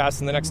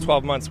 podcasts in the next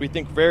 12 months. We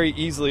think very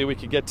easily we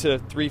could get to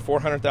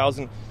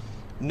 300,000-400,000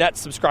 net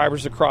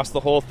subscribers across the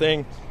whole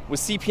thing. With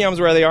CPMs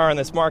where they are in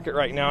this market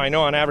right now, I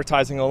know on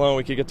advertising alone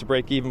we could get to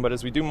break even, but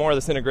as we do more of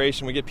this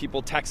integration, we get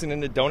people texting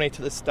in to donate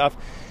to this stuff,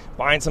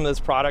 buying some of this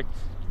product,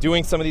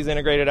 doing some of these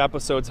integrated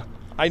episodes.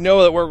 I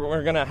know that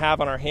we're going to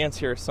have on our hands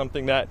here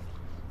something that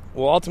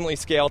will ultimately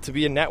scale to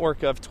be a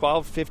network of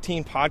 12,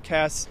 15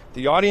 podcasts.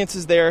 The audience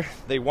is there.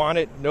 They want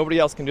it. Nobody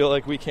else can do it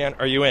like we can.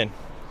 Are you in?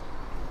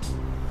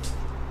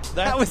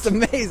 That was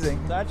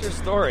amazing. That's your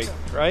story,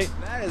 right?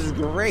 That is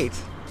great.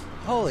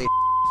 Holy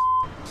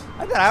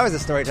I thought I was a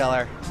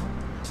storyteller.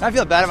 I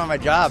feel bad about my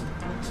job.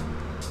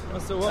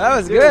 So that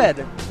was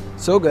good.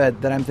 So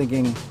good that I'm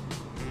thinking,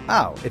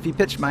 oh, if he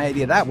pitched my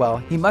idea that well,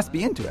 he must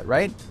be into it,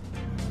 right?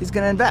 He's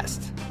going to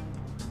invest.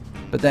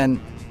 But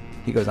then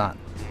he goes on.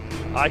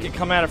 I could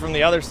come at it from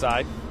the other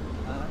side.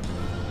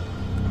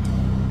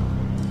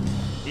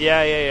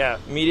 Yeah.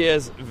 Media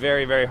is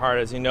very, very hard,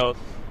 as you know.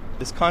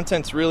 This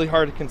content's really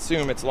hard to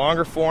consume. It's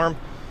longer form.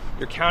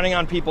 You're counting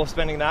on people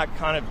spending that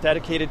kind of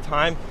dedicated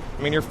time.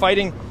 I mean, you're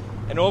fighting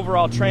an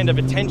overall trend of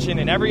attention,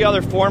 and every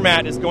other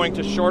format is going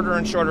to shorter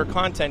and shorter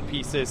content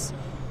pieces.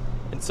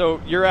 And so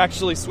you're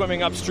actually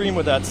swimming upstream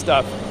with that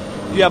stuff.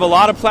 You have a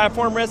lot of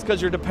platform risk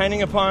because you're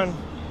depending upon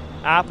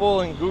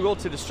Apple and Google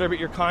to distribute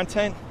your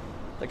content.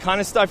 The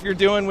kind of stuff you're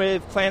doing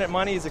with Planet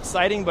Money is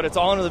exciting, but it's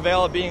all under the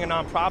veil of being a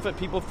nonprofit.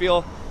 People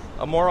feel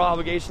a moral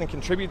obligation to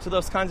contribute to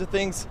those kinds of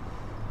things.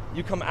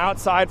 You come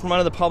outside from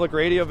under the public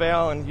radio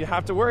veil, and you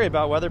have to worry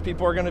about whether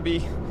people are going to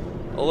be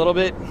a little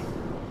bit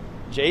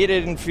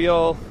jaded and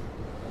feel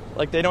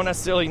like they don't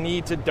necessarily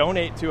need to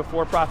donate to a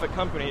for-profit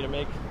company to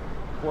make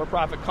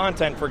for-profit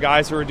content for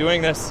guys who are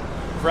doing this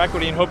for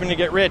equity and hoping to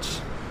get rich.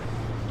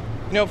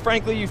 You know,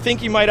 frankly, you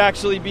think you might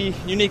actually be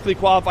uniquely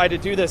qualified to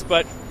do this,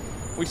 but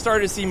we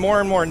started to see more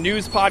and more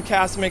news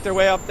podcasts make their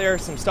way up there.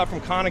 Some stuff from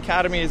Khan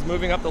Academy is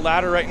moving up the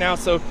ladder right now.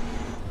 So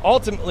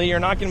ultimately, you're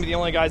not going to be the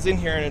only guys in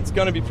here, and it's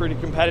going to be pretty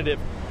competitive.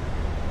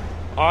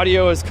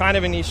 Audio is kind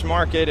of a niche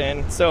market,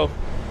 and so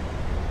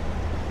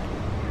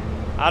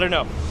I don't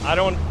know. I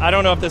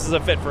don't know if this is a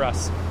fit for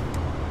us.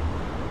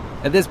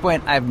 At this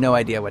point, I have no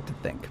idea what to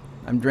think.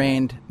 I'm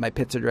drained, my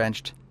pits are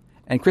drenched,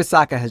 and Chris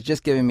Sacca has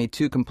just given me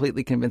 2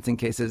 completely convincing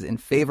cases in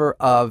favor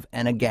of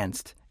and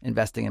against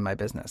investing in my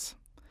business.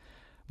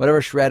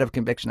 Whatever shred of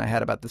conviction I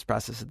had about this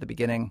process at the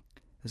beginning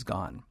is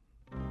gone.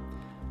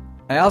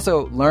 I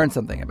also learned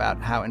something about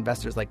how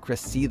investors like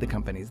Chris see the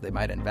companies they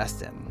might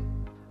invest in.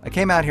 I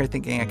came out here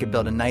thinking I could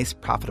build a nice,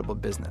 profitable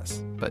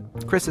business, but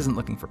Chris isn't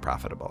looking for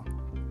profitable.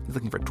 He's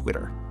looking for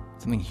Twitter,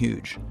 something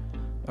huge.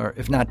 Or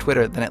if not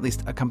Twitter, then at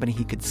least a company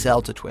he could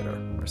sell to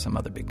Twitter or some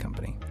other big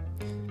company.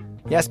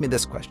 He asked me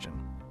this question: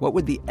 what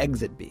would the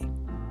exit be?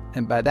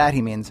 And by that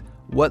he means,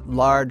 what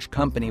large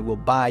company will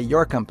buy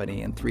your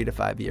company in 3 to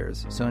 5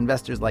 years so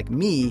investors like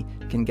me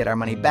can get our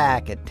money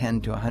back at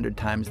 10 to 100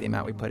 times the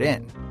amount we put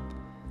in?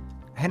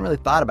 I hadn't really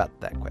thought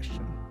about that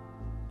question.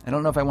 I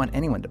don't know if I want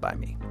anyone to buy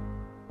me.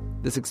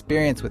 This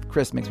experience with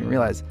Chris makes me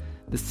realize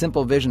this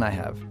simple vision I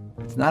have,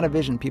 it's not a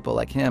vision people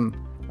like him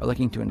are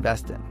looking to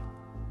invest in.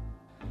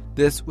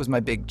 This was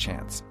my big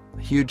chance.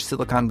 A huge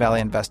Silicon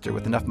Valley investor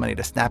with enough money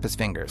to snap his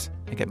fingers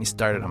and get me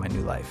started on my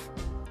new life.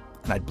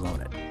 And I'd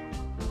blown it.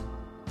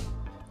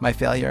 My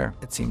failure,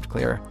 it seemed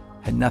clear,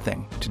 had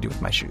nothing to do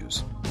with my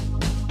shoes.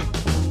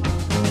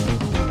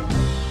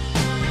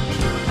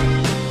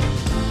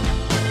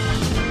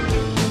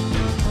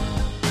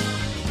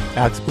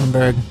 Alex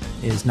Blumberg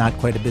is not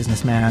quite a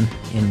businessman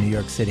in New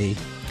York City.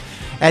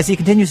 As he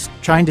continues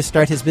trying to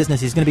start his business,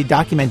 he's going to be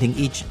documenting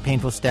each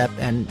painful step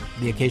and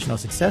the occasional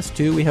success,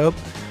 too, we hope,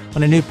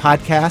 on a new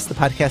podcast. The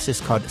podcast is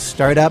called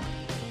Startup.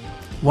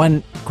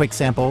 One quick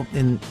sample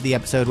in the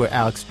episode where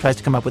Alex tries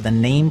to come up with a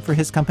name for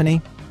his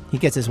company. He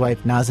gets his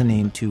wife,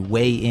 Nazanin, to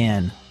weigh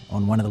in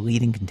on one of the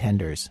leading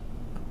contenders.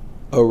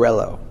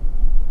 Orello.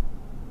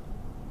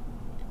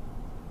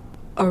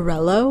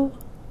 Orello?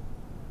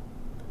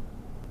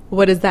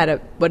 What is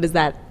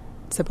that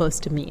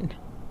supposed to mean?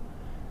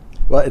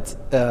 Well,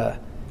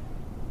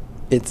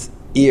 it's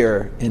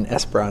ear in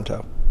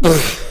Esperanto.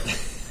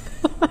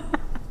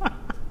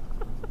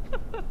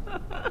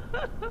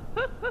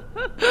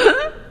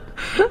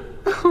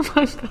 Oh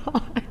my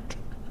God.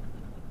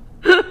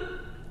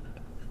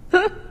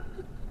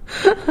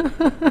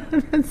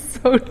 That's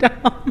so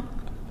dumb.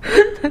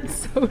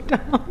 That's so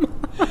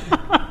dumb.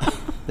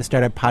 The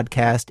Startup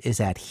Podcast is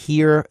at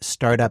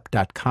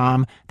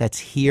hearstartup.com. That's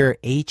here,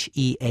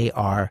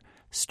 H-E-A-R,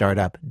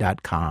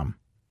 startup.com.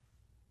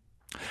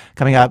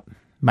 Coming up,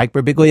 Mike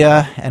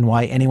Birbiglia and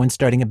why anyone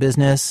starting a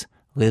business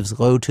lives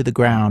low to the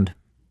ground.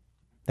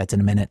 That's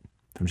in a minute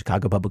from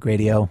Chicago Public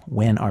Radio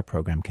when our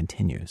program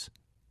continues.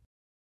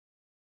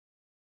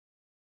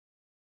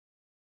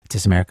 It's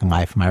This American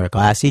Life from Ira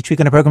Glass. Each week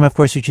on the program, of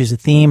course, we choose a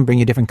theme, bring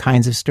you different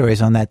kinds of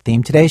stories on that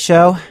theme. Today's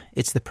show,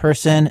 it's the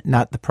person,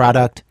 not the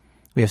product.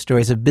 We have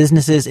stories of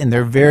businesses in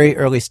their very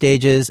early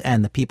stages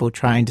and the people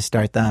trying to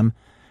start them,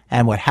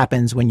 and what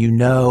happens when you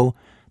know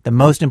the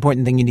most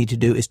important thing you need to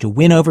do is to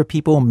win over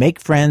people, make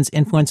friends,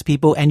 influence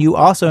people, and you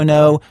also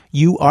know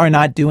you are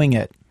not doing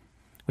it.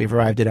 We've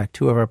arrived at Act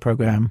 2 of our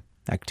program.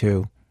 Act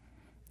 2,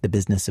 the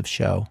business of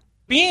show.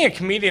 Being a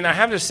comedian, I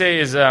have to say,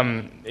 is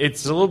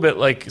it's a little bit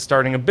like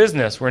starting a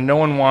business where no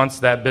one wants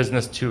that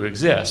business to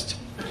exist.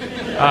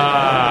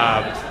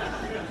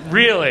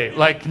 Really,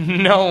 like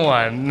no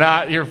one,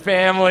 not your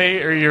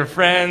family or your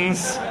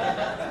friends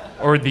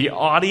or the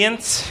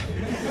audience.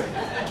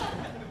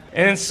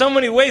 And in so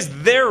many ways,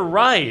 they're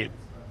right.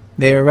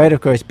 They are right,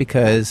 of course,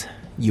 because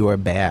you are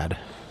bad.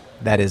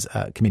 That is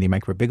comedian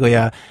Mike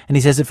Birbiglia. And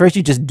he says at first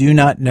you just do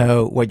not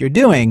know what you're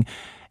doing.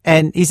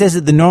 And he says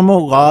that the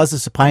normal laws of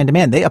supply and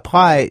demand, they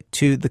apply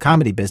to the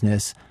comedy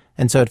business.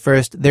 And so at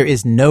first there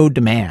is no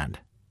demand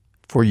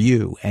for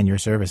you and your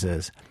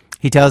services.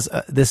 He tells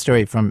this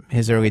story from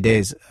his early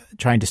days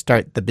trying to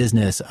start the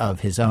business of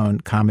his own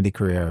comedy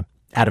career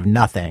out of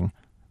nothing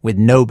with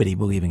nobody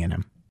believing in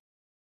him.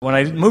 When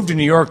I moved to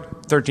New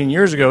York 13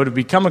 years ago to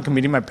become a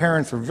comedian, my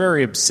parents were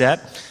very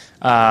upset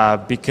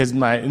because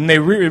they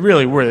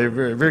really were. They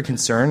were very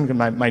concerned.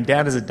 My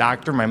dad is a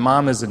doctor. My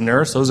mom is a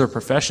nurse. Those are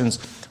professions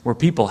where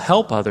people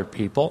help other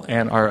people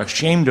and are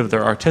ashamed of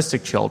their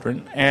artistic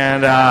children.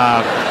 And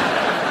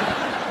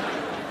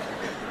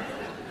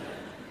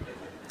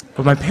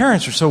but my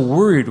parents were so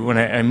worried when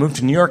I moved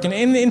to New York. And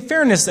in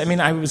fairness, I mean,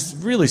 I was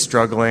really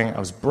struggling. I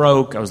was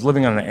broke. I was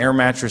living on an air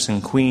mattress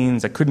in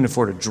Queens. I couldn't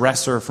afford a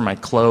dresser for my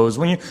clothes.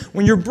 When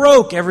you're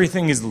broke,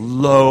 everything is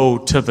low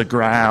to the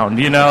ground.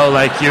 You know,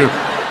 like you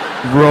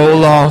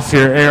roll off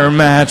your air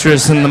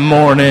mattress in the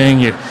morning.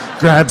 You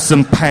grab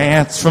some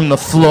pants from the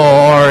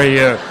floor.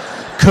 You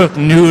cook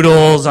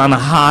noodles on a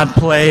hot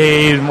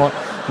plate.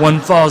 One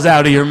falls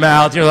out of your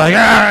mouth. You're like,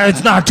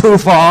 it's not too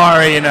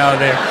far. You know,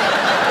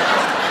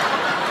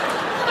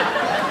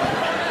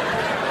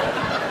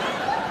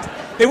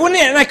 They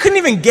wouldn't, and I couldn't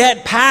even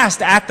get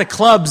past at the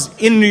clubs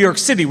in New York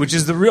City, which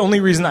is the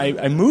only reason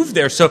I moved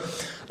there. So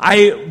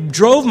I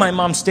drove my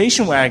mom's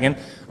station wagon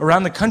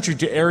around the country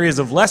to areas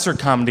of lesser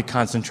comedy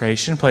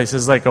concentration,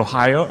 places like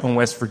Ohio and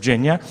West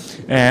Virginia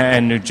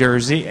and New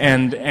Jersey.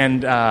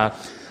 And I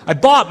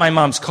bought my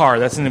mom's car.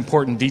 That's an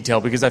important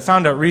detail because I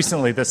found out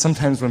recently that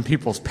sometimes when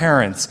people's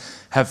parents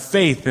have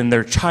faith in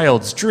their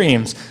child's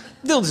dreams,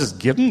 they'll just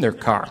give them their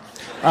car.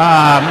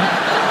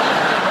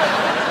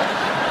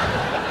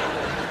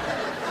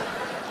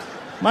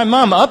 My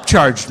mom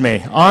upcharged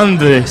me on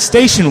the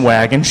station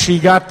wagon. She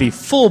got the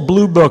full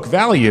Blue Book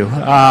value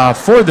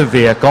for the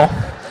vehicle.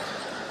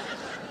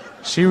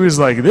 She was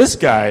like, this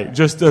guy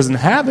just doesn't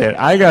have it.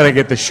 I got to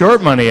get the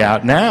short money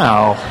out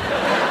now.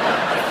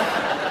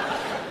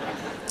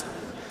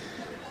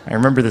 I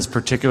remember this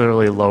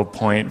particularly low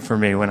point for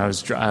me when I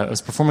was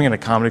performing at a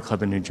comedy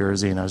club in New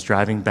Jersey, and I was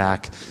driving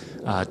back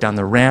down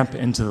the ramp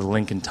into the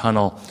Lincoln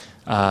Tunnel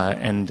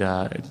and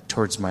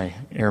towards my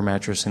air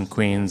mattress in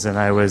Queens, and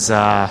I was...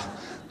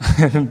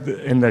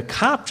 and the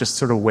cop just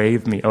sort of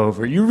waved me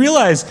over. You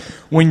realize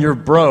when you're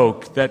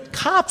broke that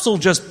cops will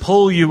just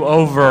pull you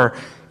over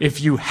if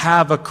you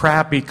have a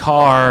crappy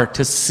car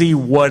to see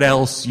what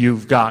else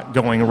you've got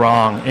going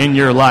wrong in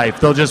your life.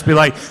 They'll just be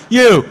like,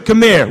 you,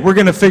 come here, we're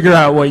going to figure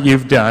out what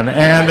you've done.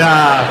 And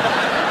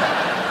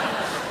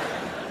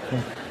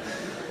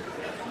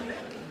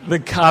the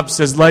cop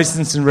says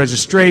license and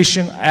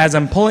registration. As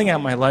I'm pulling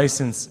out my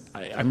license,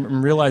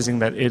 I'm realizing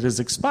that it is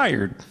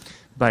expired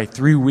by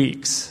 3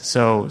 weeks.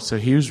 So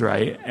he was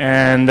right.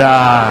 And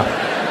I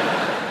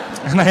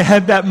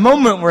had that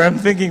moment where I'm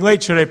thinking,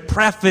 wait, should I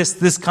preface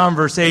this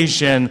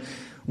conversation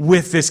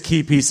with this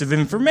key piece of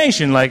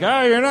information. Like,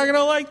 oh, you're not going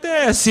to like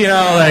this. You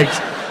know, like,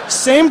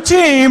 same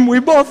team. We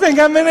both think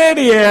I'm an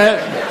idiot.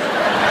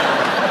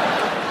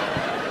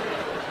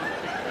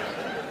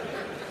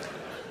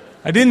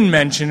 I didn't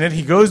mention it.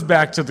 He goes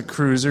back to the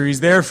cruiser. He's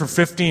there for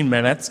 15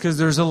 minutes because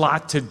there's a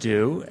lot to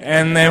do.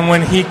 And then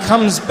when he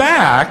comes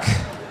back,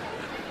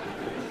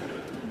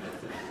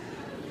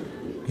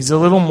 he's a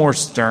little more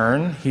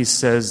stern. He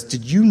says,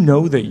 "Did you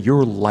know that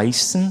your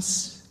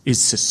license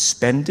is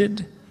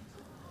suspended?"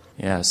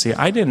 Yeah, see,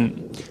 I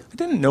didn't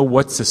know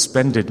what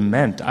suspended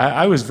meant.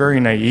 I was very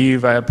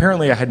naive.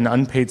 Apparently I had an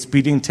unpaid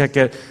speeding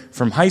ticket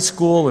from high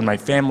school, and my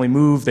family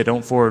moved. They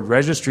don't forward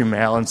registry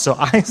mail. And so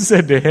I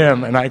said to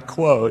him, and I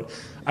quote,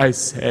 I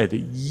said,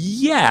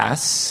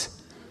 "Yes,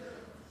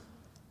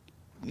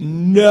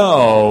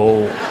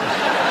 no,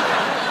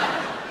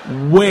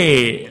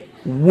 wait,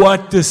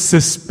 what does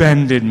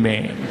suspended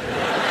mean?"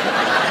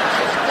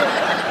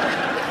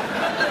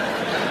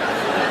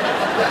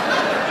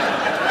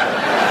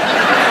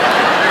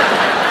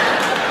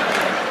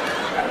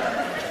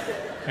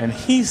 And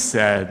he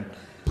said,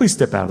 "Please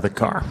step out of the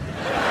car."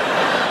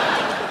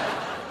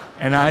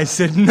 And I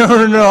said,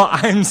 no,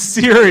 I'm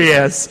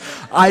serious.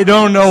 I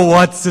don't know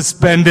what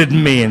suspended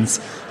means.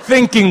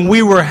 Thinking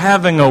we were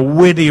having a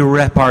witty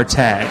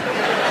repartee.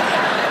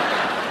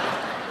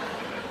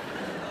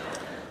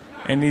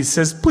 And he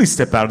says, "Please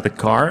step out of the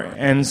car."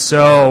 And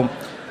so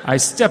I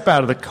step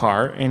out of the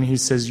car, and he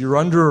says, "You're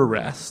under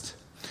arrest."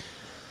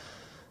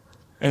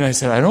 And I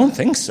said, "I don't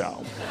think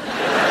so."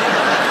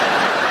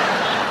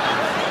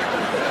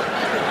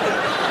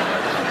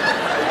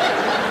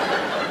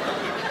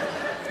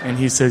 And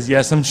he says,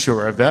 "Yes, I'm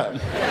sure of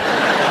it."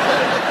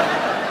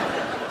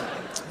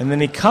 And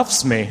then he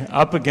cuffs me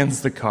up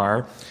against the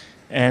car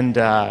and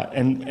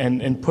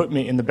put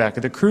me in the back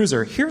of the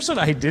cruiser. Here's what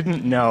I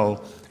didn't know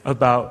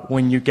about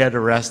when you get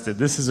arrested.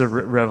 This is a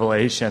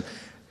revelation.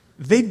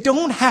 They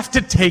don't have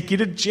to take you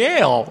to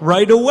jail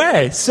right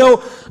away.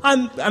 So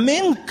I'm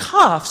in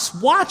cuffs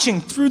watching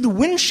through the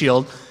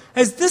windshield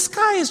as this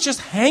guy is just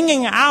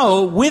hanging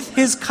out with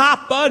his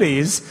cop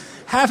buddies,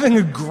 having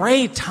a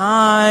great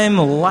time,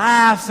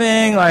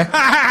 laughing, like,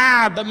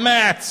 ha, the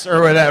Mets,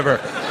 or whatever.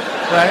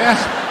 Like,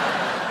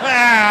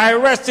 I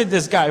arrested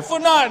this guy for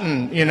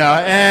nothing, you know.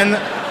 And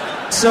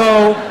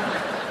so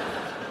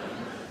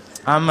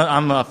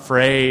I'm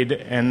afraid,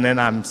 and then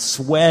I'm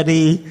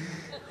sweaty,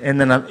 and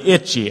then I'm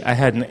itchy. I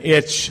had an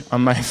itch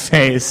on my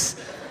face,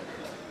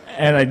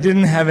 and I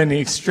didn't have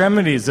any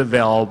extremities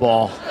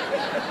available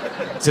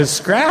to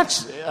scratch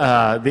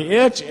the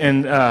itch,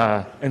 and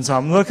so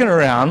I'm looking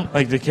around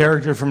like the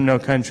character from No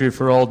Country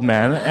for Old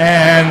Men,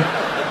 and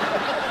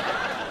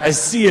I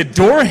see a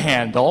door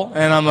handle,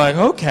 and I'm like,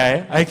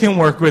 okay, I can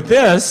work with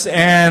this,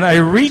 and I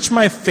reach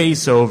my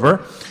face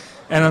over,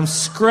 and I'm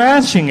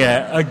scratching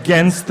it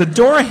against the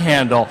door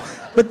handle.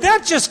 But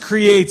that just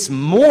creates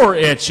more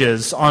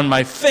itches on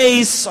my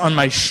face, on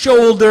my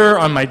shoulder,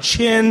 on my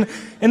chin,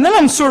 and then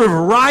I'm sort of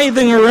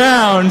writhing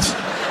around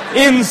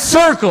in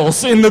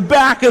circles in the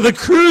back of the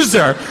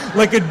cruiser,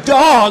 like a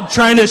dog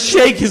trying to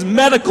shake his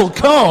medical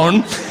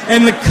cone,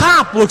 and the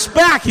cop looks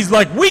back, he's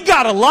like, "We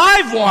got a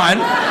live one."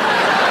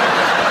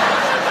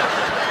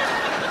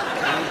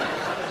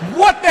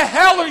 "What the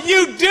hell are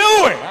you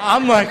doing?"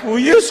 I'm like, "Will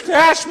you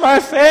scratch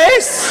my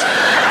face?"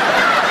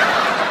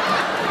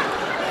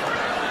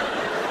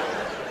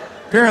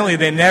 Apparently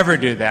they never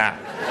do that.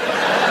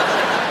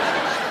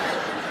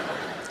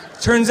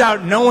 Turns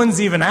out no one's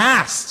even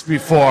asked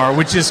before,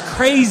 which is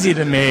crazy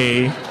to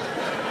me.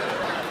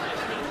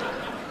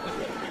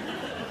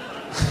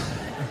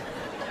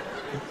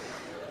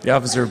 The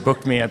officer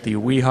booked me at the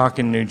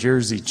Weehawken, New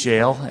Jersey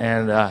jail,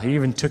 and he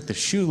even took the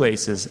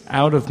shoelaces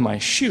out of my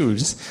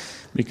shoes,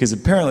 because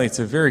apparently it's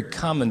a very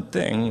common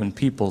thing when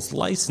people's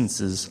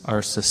licenses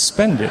are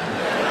suspended.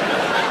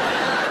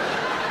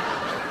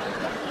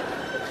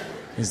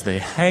 Is they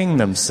hang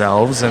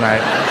themselves, and I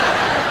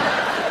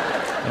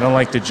don't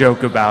like to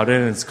joke about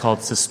it. It's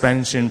called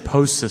suspension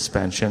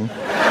post-suspension.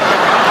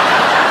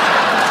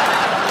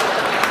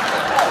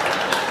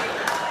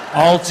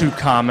 All too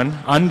common,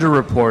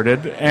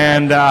 underreported,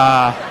 and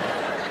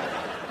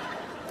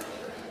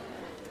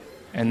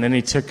then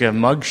he took a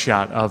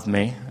mugshot of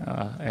me,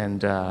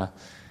 and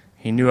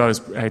he knew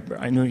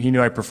he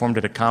knew I performed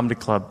at a comedy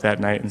club that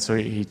night, and so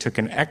he took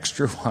an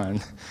extra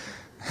one,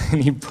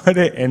 and he put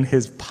it in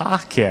his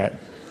pocket.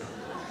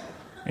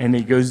 And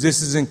he goes,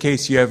 "This is in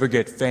case you ever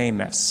get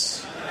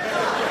famous."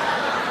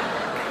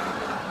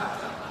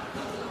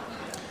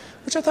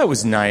 Which I thought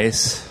was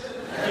nice.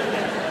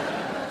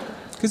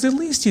 Because at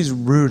least he's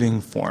rooting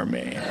for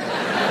me.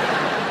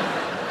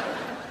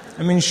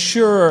 I mean,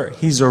 sure,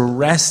 he's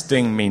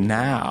arresting me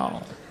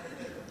now.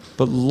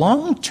 But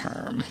long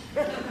term,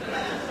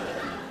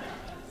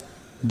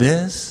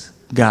 this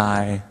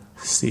guy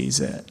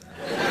sees it.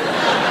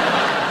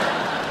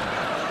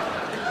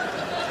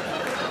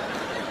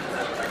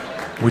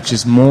 Which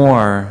is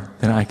more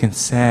than I can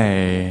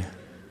say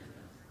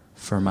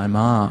for my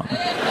mom.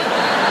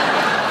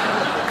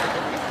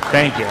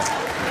 Thank you.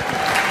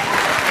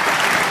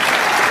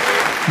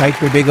 Mike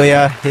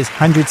Birbiglia. His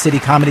 100-city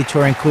comedy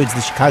tour includes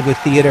the Chicago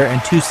Theater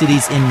and 2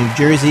 cities in New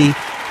Jersey.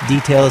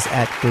 Details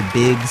at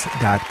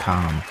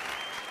birbigs.com.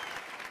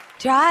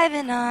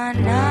 Driving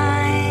on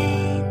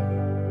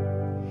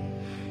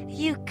 9,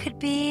 you could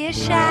be a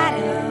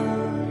shadow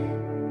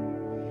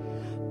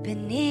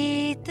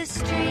beneath the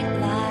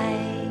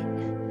streetlight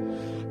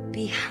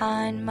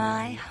behind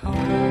my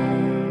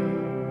home.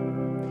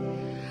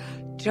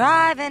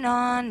 Driving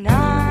on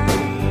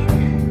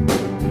 9,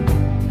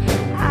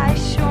 I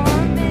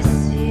sure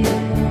miss you.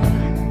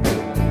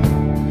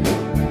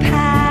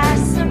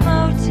 Past the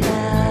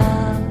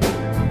motel,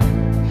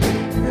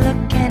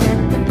 looking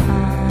at the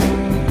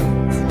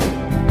pines.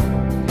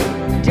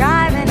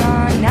 Driving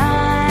on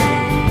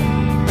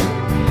 9,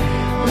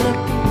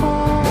 looking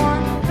for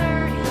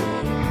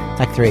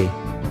 130. Act 3,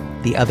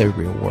 the other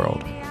real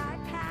world.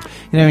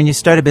 You know, when you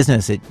start a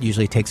business, it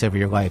usually takes over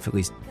your life, at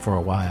least for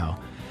a while.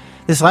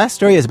 This last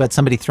story is about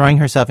somebody throwing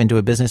herself into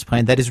a business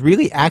plan that is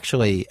really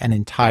actually an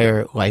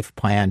entire life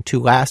plan to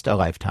last a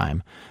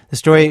lifetime. The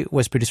story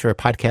was produced for a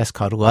podcast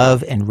called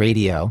Love and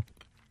Radio.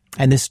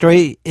 And this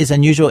story is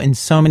unusual in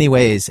so many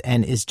ways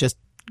and is just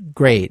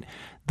great.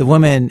 The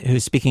woman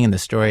who's speaking in the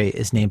story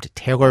is named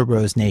Taylor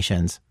Rose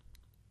Nations.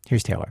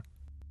 Here's Taylor.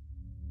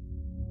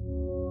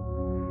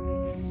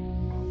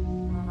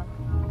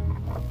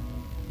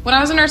 When I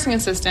was a nursing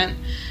assistant,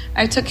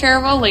 I took care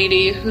of a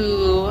lady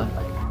who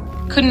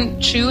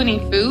couldn't chew any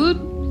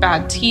food,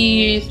 bad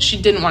teeth.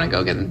 She didn't want to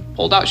go get them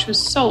pulled out. She was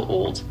so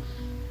old.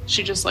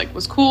 She just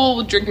was cool,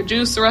 would drink a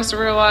juice the rest of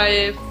her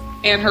life.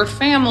 And her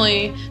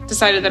family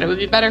decided that it would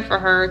be better for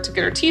her to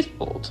get her teeth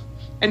pulled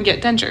and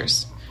get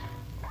dentures.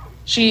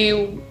 She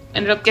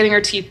ended up getting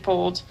her teeth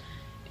pulled.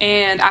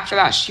 And after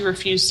that, she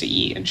refused to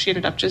eat and she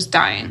ended up just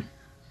dying.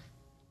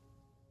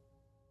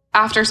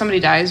 After somebody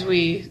dies,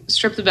 we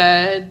strip the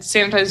bed,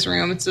 sanitize the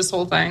room. It's this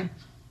whole thing.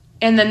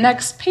 And the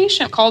next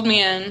patient called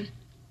me in,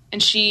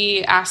 and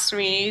she asked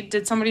me,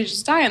 did somebody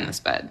just die in this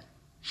bed?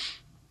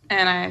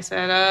 And I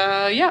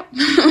said, yeah,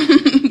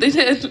 they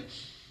did.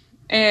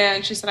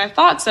 And she said, I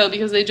thought so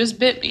because they just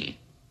bit me.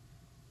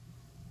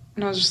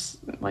 And I was just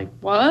like,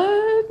 what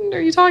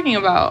are you talking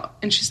about?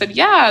 And she said,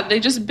 yeah, they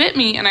just bit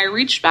me. And I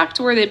reached back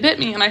to where they bit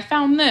me, and I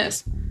found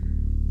this.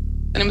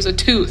 And it was a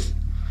tooth.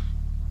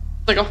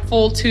 Like a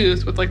full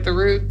tooth with the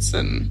roots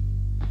and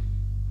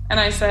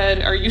I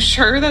said, are you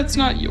sure that's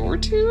not your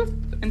tooth?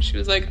 And she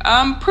was like,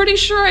 I'm pretty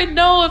sure I'd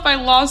know if I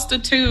lost a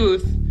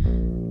tooth.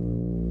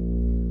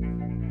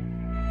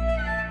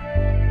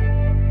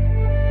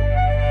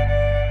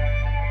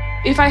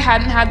 If I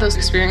hadn't had those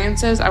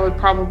experiences, I would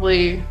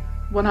probably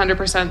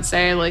 100%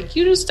 say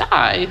you just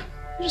die.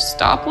 You just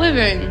stop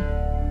living.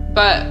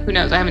 But who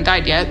knows? I haven't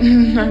died yet.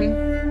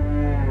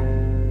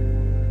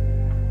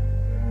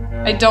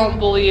 I don't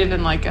believe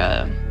in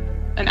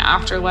an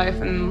afterlife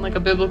in a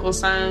biblical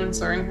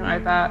sense or anything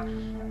like that.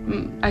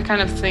 I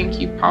kind of think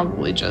you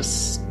probably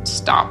just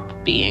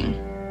stop being.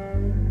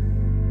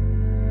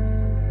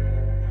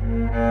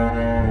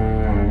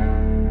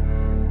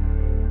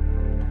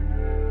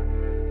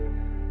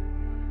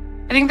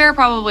 I think there are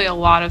probably a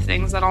lot of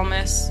things that I'll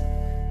miss.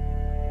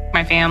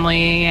 My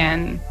family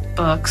and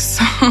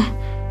books,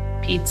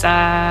 pizza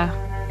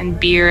and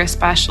beer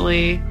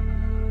especially.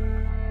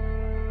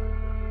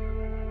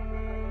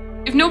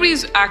 If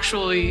nobody's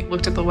actually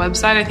looked at the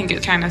website, I think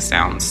it kind of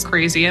sounds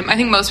crazy. I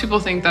think most people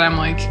think that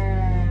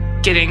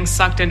I'm getting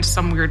sucked into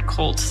some weird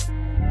cult.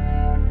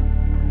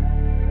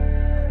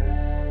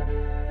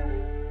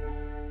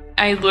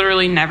 I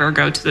literally never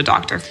go to the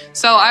doctor.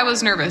 So I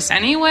was nervous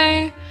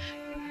anyway.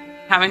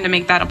 Having to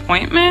make that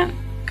appointment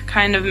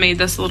kind of made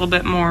this a little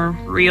bit more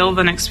real of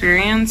an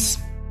experience.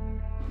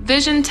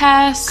 Vision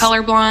tests,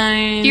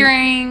 colorblind,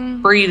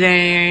 hearing,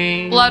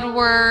 breathing, blood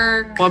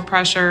work, blood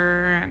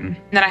pressure, and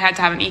then I had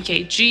to have an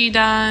EKG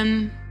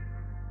done,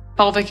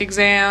 pelvic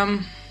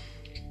exam.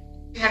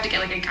 You have to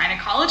get a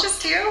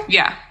gynecologist too?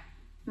 Yeah.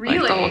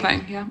 Really? The whole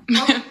thing, yeah.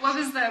 What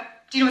was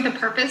do you know what the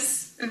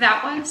purpose of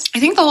that was? I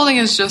think the whole thing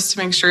is just to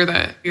make sure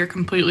that you're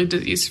completely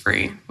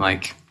disease-free.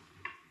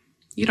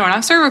 You don't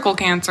have cervical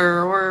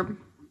cancer or,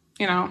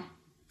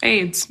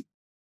 AIDS.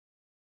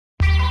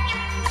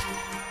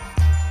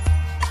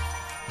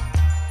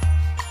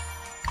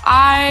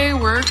 I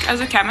work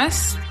as a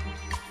chemist.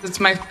 It's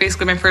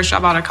basically my first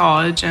job out of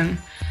college, and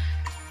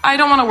I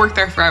don't want to work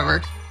there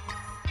forever.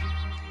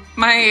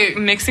 My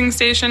mixing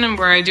station and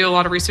where I do a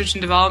lot of research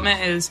and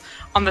development is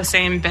on the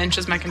same bench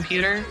as my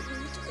computer.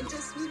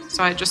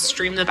 So I just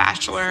stream The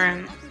Bachelor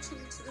and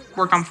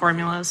work on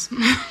formulas.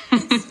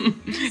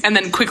 And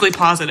then quickly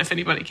pause it if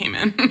anybody came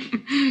in.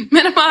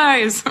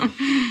 Minimize! But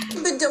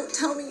don't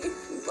tell me you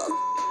love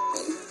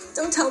me.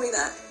 Don't tell me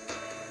that.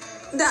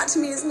 That to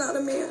me is not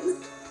a man.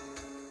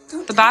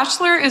 The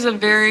Bachelor is a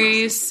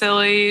very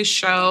silly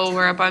show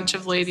where a bunch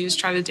of ladies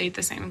try to date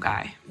the same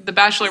guy. The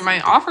Bachelor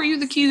might offer you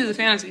the key to the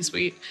fantasy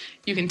suite.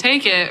 You can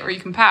take it or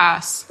you can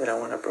pass. But I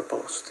want to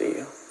propose to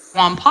you.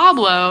 Juan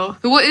Pablo,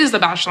 who is The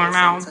Bachelor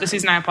now, the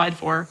season I applied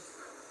for.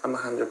 I'm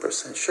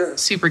 100% sure.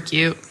 Super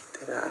cute.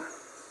 That I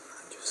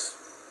just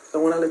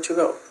don't want to let you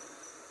go.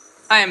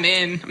 I am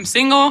in. I'm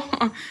single.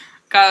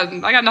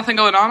 I got nothing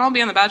going on. I'll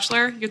be on The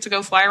Bachelor. You get to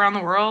go fly around the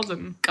world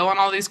and go on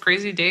all these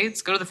crazy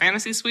dates. Go to the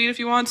fantasy suite if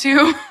you want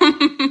to.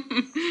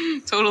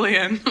 Totally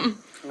in.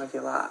 I love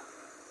you a lot.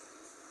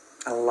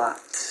 A lot.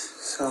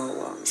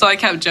 So I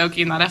kept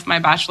joking that if my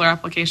Bachelor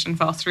application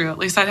fell through, at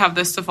least I'd have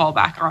this to fall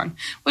back on.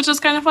 Which is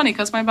kind of funny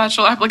because my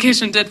Bachelor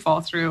application did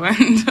fall through.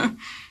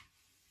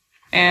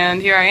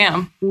 And here I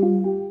am.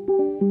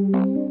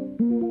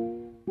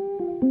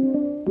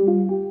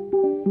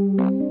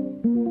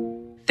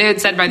 They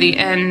had said by the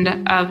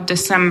end of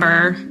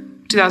December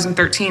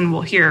 2013,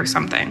 we'll hear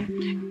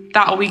something.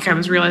 That week I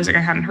was realizing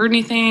I hadn't heard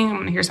anything. I'm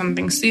going to hear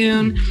something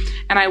soon.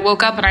 And I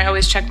woke up and I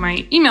always check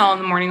my email in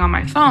the morning on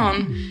my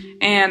phone.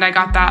 And I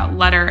got that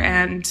letter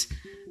and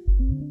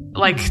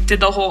did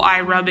the whole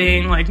eye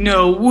rubbing,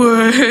 no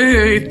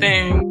way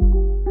thing.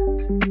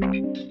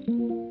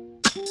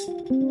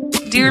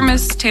 Dear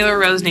Miss Taylor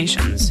Rose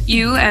Nations,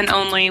 you and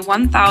only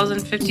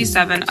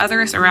 1,057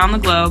 others around the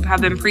globe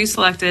have been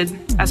pre-selected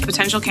as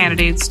potential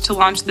candidates to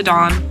launch the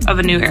dawn of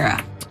a new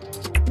era.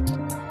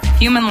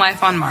 Human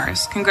life on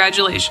Mars.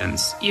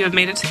 Congratulations. You have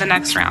made it to the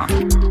next round.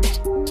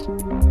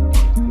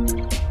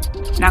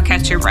 Now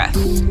catch your breath.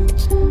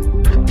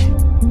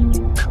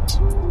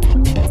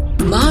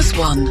 Mars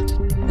One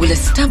will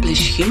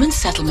establish human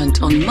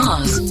settlement on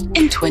Mars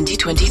in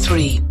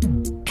 2023.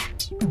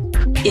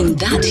 In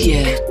that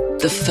year,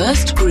 the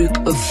first group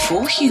of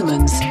 4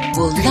 humans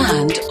will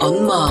land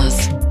on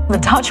Mars. The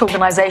Dutch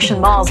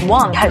organisation Mars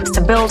One hopes to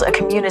build a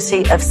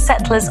community of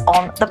settlers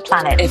on the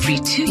planet. Every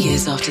 2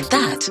 years after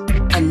that,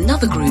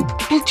 another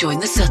group will join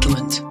the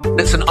settlement.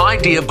 It's an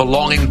idea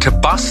belonging to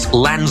Bas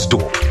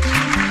Lansdorp.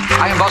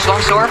 I am Bas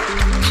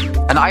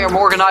Lansdorp, and I am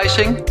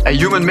organising a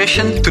human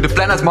mission to the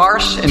planet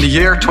Mars in the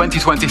year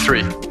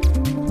 2023.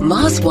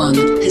 Mars One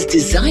has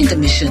designed a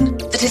mission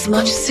that is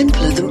much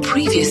simpler than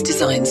previous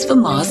designs for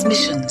Mars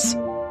missions.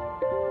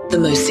 The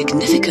most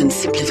significant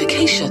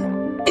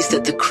simplification is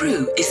that the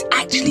crew is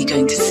actually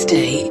going to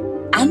stay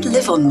and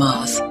live on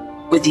Mars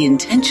with the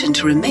intention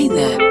to remain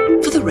there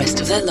for the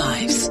rest of their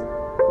lives.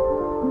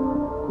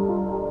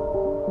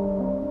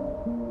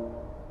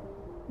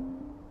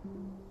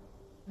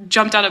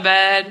 Jumped out of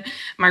bed.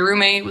 My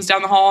roommate was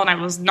down the hall and I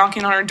was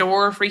knocking on her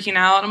door, freaking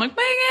out. I'm like,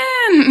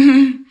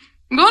 Megan,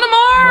 I'm going to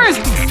Mars.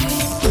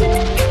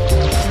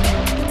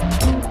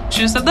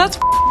 She said, that's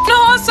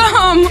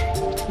awesome.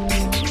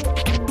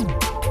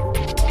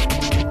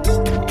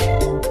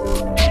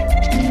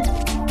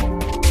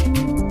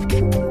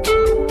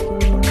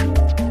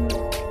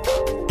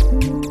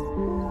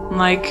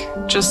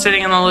 Just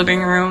sitting in the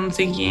living room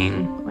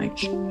thinking,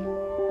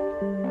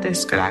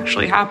 this could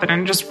actually happen,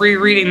 and just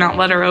rereading that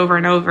letter over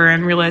and over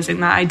and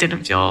realizing that I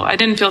didn't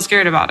feel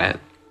scared about it.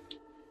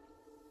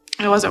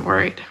 I wasn't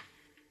worried.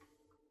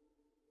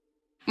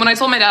 When I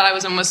told my dad I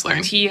was in Whistler,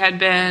 and he had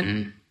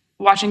been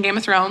watching Game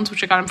of Thrones,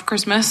 which I got him for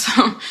Christmas,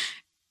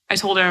 I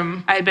told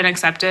him I had been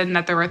accepted and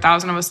that there were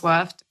 1,000 of us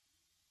left.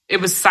 It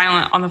was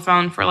silent on the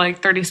phone for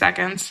 30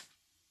 seconds.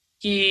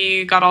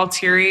 He got all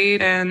teary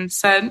and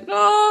said,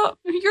 "Oh,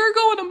 you're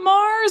going to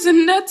Mars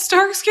and Ned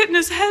Stark's getting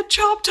his head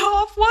chopped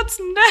off. What's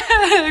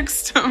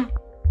next?"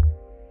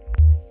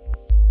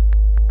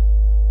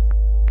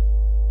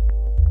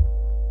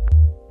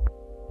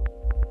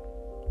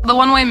 The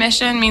one-way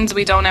mission means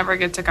we don't ever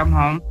get to come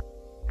home,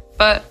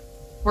 but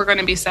we're going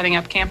to be setting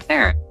up camp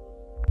there.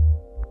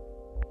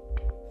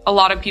 A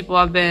lot of people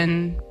have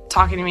been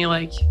talking to me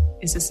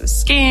is this a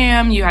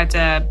scam? You had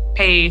to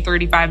pay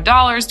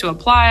 $35 to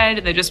apply.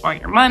 Do they just want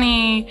your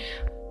money?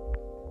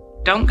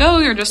 Don't go.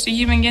 You're just a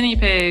human guinea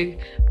pig.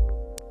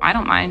 I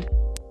don't mind.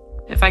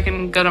 If I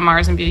can go to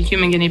Mars and be a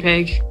human guinea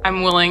pig,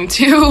 I'm willing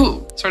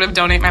to sort of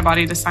donate my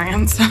body to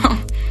science.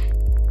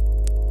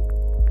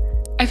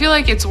 I feel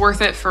like it's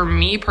worth it for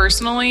me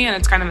personally, and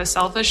it's kind of a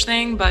selfish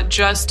thing, but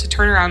just to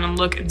turn around and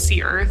look and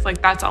see Earth,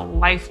 that's a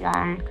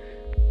lifelong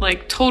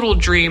total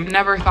dream.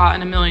 Never thought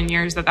in a million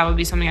years that would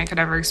be something I could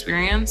ever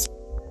experience.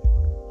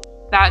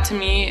 That to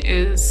me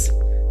is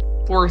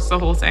worth the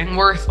whole thing.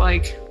 Worth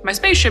my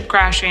spaceship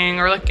crashing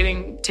or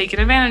getting taken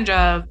advantage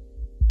of.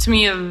 To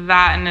me,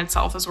 that in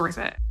itself is worth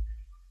it.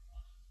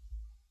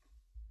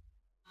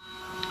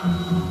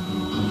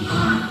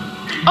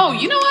 Oh,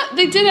 you know what?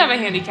 They did have a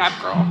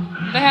handicapped girl.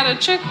 They had a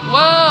chick.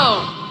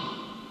 Whoa.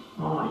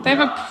 They have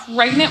a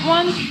pregnant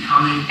one.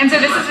 And so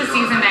this is the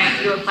season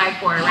that you applied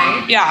for,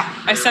 right? Yeah.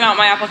 I sent out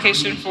my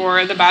application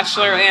for The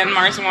Bachelor and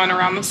Mars One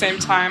around the same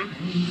time.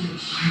 I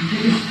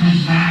just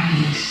come back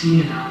and I see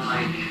it and I'm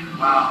like,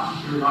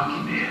 wow, you're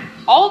lucky, man.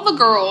 All of the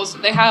girls,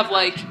 they have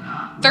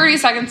 30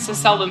 seconds to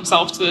sell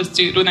themselves to this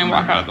dude when they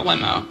walk out of the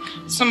limo.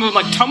 Some of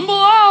them tumble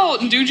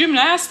out and do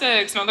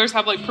gymnastics, and others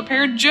have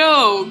prepared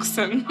jokes.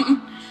 And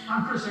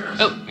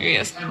oh, here he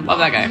is. Love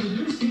that guy.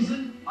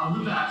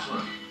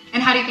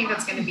 And how do you think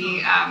that's going to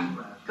be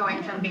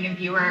going from being a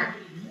viewer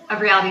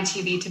of reality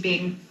TV to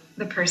being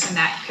the person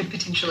that could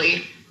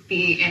potentially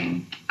be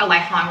in a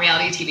lifelong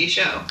reality TV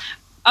show?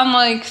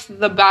 Unlike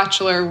The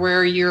Bachelor,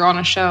 where you're on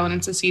a show and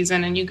it's a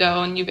season and you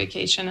go and you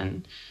vacation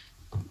and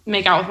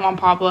make out with Juan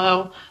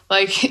Pablo.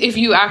 Like, if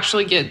you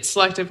actually get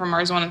selected for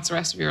Mars One, it's the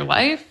rest of your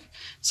life.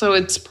 So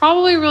it's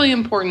probably really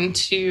important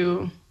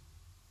to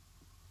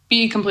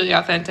be completely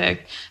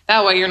authentic.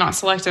 That way you're not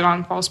selected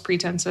on false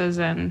pretenses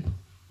and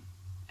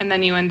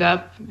then you end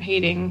up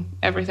hating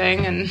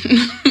everything.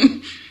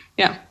 And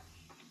yeah.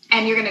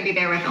 And you're going to be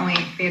there with only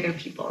the other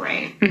people,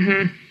 right?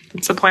 Mm-hmm.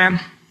 It's a plan.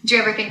 Do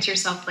you ever think to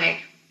yourself,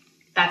 like,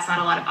 that's not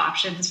a lot of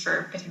options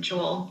for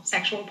potential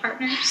sexual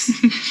partners?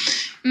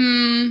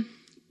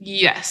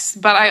 Yes.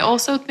 But I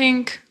also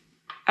think,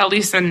 at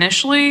least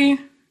initially,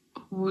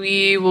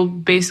 we will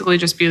basically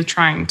just be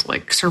trying to,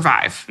 like,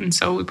 survive. And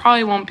so we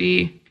probably won't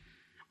be,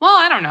 well,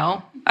 I don't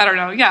know.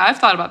 Yeah, I've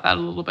thought about that a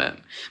little bit.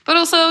 But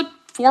also,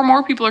 4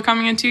 more people are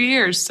coming in 2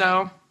 years.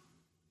 So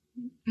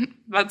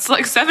that's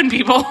like 7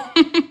 people.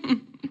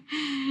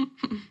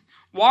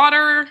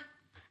 Water,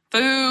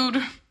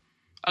 food,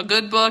 a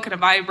good book, and a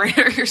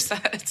vibrator, you're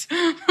set.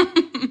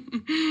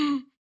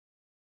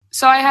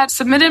 So I had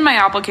submitted my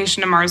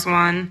application to Mars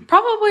One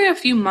probably a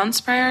few months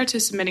prior to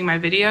submitting my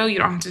video. You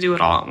don't have to do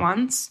it all at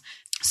once.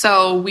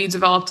 So we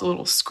developed a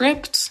little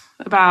script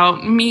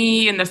about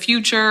me in the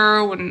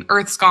future when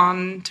Earth's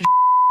gone to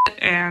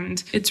shit,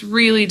 and it's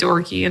really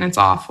dorky and it's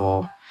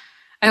awful.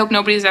 I hope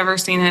nobody's ever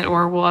seen it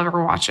or will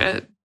ever watch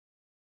it.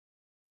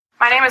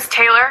 My name is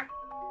Taylor.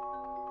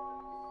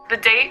 The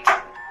date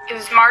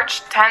is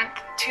March 10th,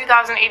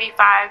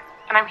 2085,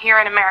 and I'm here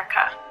in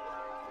America.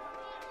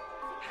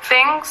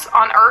 Things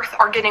on Earth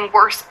are getting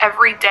worse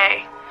every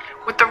day.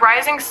 With the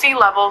rising sea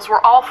levels,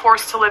 we're all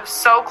forced to live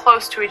so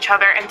close to each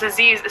other, and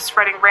disease is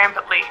spreading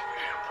rampantly.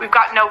 We've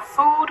got no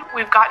food,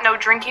 we've got no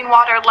drinking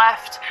water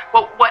left.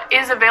 What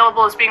is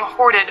available is being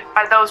hoarded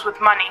by those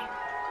with money.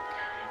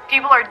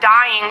 People are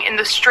dying in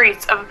the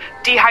streets of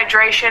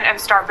dehydration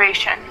and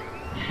starvation.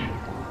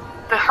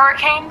 The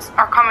hurricanes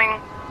are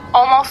coming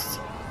almost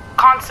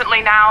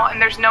constantly now,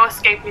 and there's no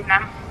escaping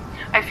them.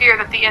 I fear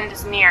that the end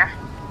is near.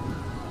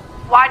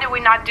 Why did we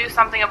not do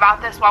something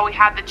about this while we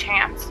had the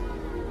chance?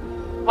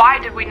 Why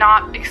did we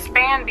not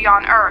expand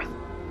beyond Earth?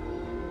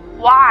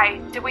 Why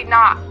did we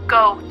not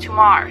go to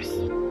Mars?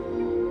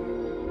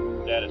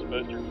 Status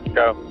booster.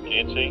 Go.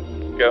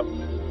 GNC. Go.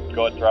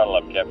 Go and throttle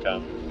up,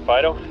 Capcom.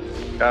 Fido.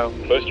 Go.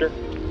 Booster.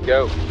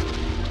 Go.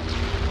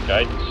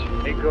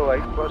 Guidance. Hey, go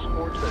 8 plus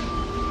 42.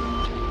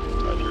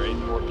 Roger,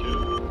 842.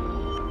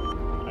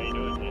 How you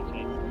doing,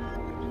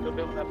 GNC? Still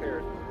building up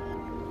here.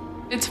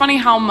 It's funny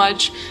how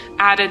much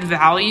added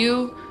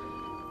value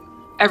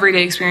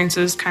everyday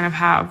experiences kind of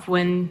have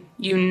when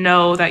you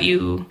know that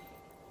you,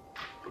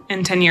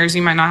 in 10 years,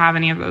 you might not have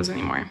any of those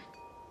anymore.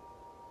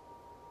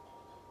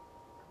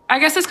 I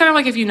guess it's kind of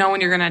like if you know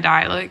when you're going to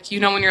die, like you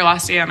know when your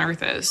last day on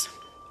Earth is.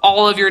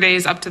 All of your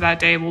days up to that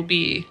day will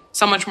be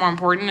so much more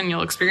important and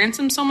you'll experience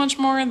them so much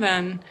more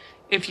than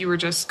if you were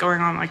just going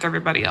on like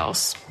everybody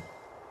else.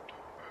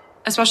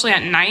 Especially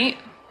at night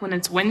when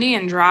it's windy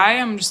and dry,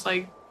 I'm just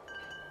like,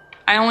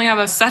 I only have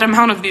a set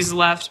amount of these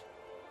left.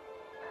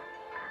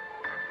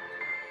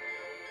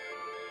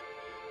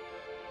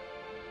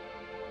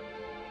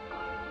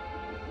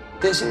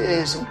 This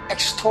is an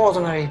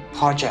extraordinary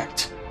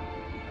project.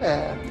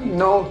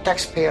 No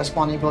taxpayers'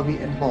 money will be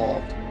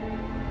involved.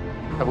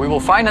 We will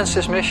finance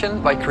this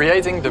mission by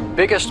creating the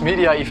biggest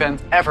media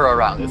event ever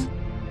around it.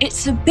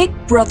 It's a Big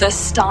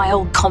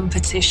Brother-style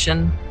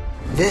competition.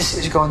 This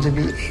is going to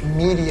be a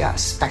media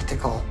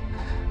spectacle.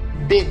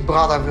 Big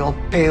Brother will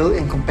pale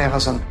in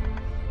comparison.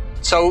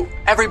 So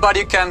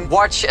everybody can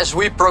watch as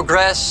we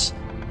progress.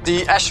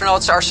 The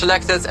astronauts are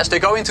selected as they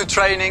go into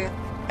training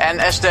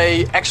and as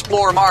they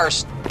explore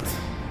Mars.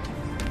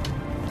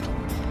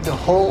 The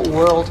whole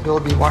world will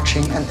be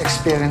watching and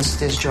experience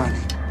this journey.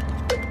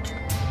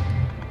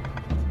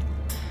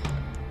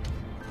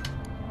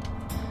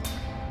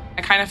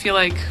 I kind of feel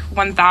like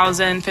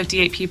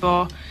 1,058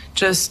 people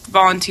just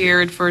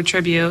volunteered for a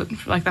tribute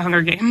for like the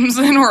Hunger Games,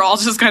 and we're all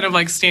just kind of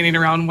like standing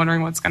around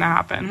wondering what's going to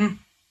happen.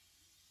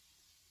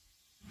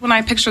 When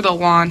I picture the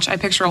launch, I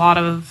picture a lot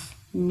of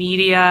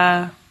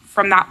media.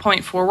 From that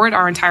point forward,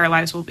 our entire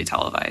lives will be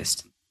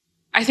televised.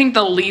 I think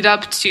the lead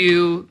up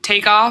to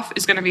takeoff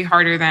is going to be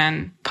harder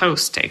than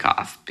post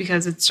takeoff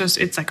because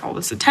it's like all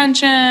this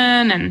attention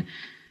and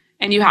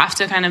you have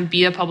to kind of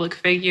be a public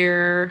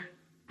figure.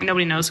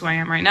 Nobody knows who I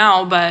am right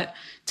now, but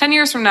 10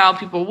 years from now,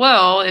 people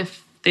will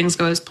if things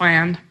go as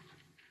planned.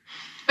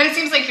 But it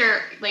seems like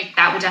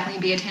that would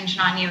definitely be attention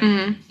on you.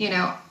 Mm-hmm. You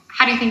know,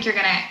 how do you think you're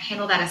going to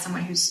handle that as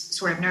someone who's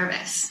sort of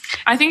nervous?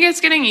 I think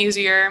it's getting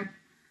easier.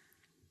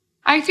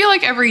 I feel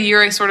like every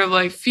year I sort of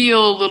like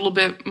feel a little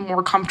bit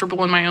more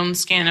comfortable in my own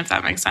skin, if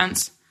that makes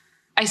sense.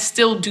 I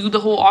still do the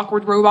whole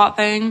awkward robot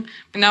thing,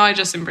 but now I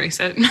just embrace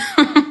it.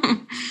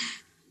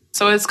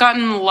 So it's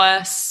gotten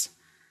less.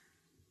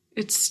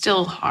 It's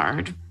still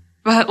hard.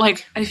 But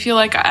like I feel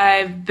like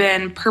I've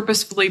been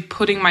purposefully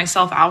putting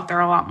myself out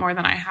there a lot more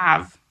than I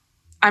have.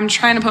 I'm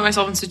trying to put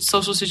myself in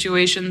social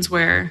situations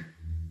where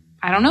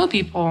I don't know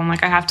people and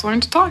like I have to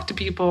learn to talk to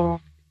people.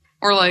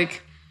 Or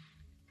like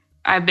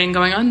I've been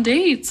going on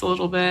dates a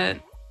little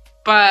bit,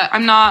 but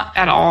I'm not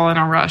at all in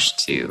a rush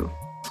to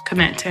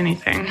commit to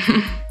anything.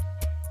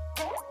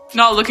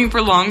 Not looking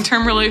for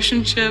long-term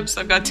relationships.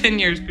 I've got 10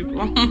 years,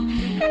 people.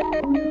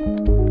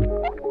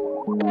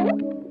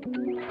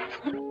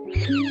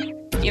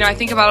 I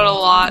think about it a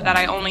lot that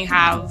I only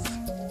have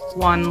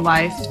one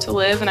life to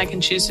live and I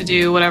can choose to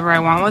do whatever I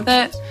want with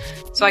it.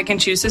 So I can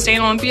choose to stay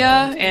in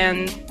Olympia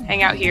and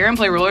hang out here and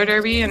play roller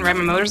derby and ride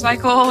my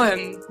motorcycle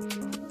and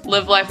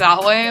live life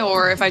that way.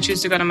 Or if I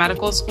choose to go to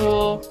medical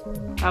school,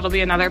 that'll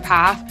be another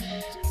path.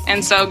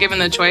 And so given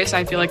the choice,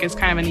 I feel like it's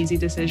kind of an easy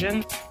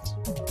decision.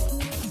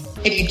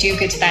 If you do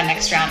get to that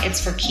next round,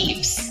 it's for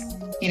keeps.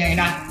 You're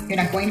not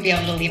going to be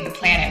able to leave the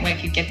planet. What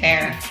if you get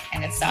there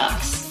and it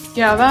sucks?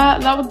 Yeah,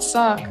 that would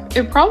suck.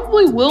 It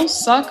probably will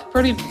suck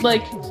pretty,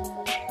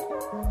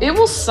 it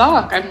will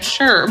suck, I'm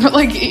sure.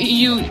 But,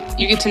 you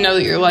get to know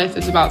that your life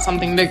is about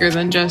something bigger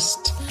than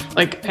just,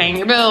 paying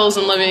your bills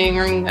and living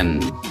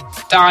and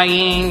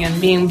dying and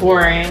being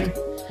boring.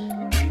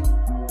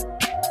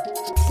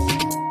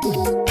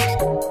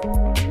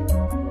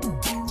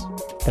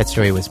 That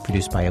story was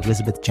produced by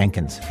Elizabeth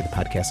Jenkins for the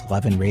podcast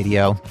Love and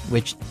Radio,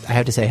 which I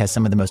have to say has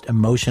some of the most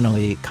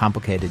emotionally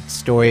complicated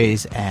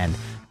stories and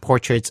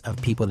portraits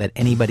of people that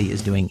anybody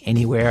is doing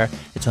anywhere.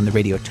 It's on the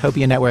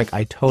Radiotopia network.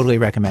 I totally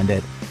recommend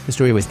it. The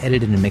story was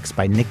edited and mixed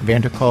by Nick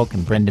Vanderkolk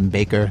and Brendan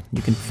Baker.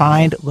 You can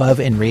find Love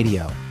and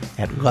Radio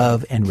at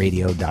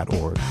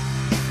loveandradio.org.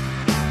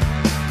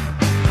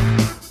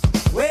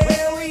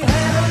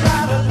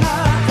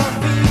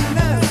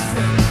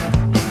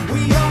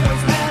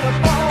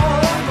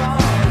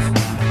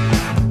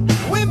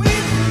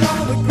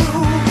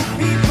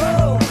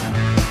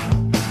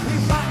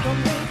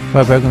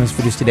 Our program was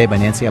produced today by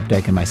Nancy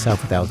Updike and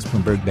myself with Alex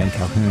Blumberg, Ben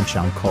Calhoun,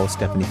 Sean Cole,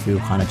 Stephanie Fu,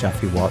 Hannah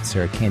Joffrey-Walt,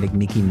 Sarah Koenig,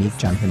 Miki Meek,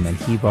 Jonathan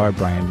Menjivar,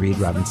 Brian Reed,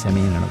 Robin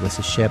Semyon, and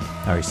Alyssa Shipp.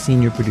 Our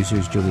senior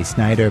producers, Julie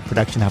Snyder.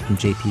 Production help from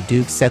J.P.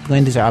 Duke. Seth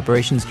Lind is our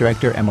operations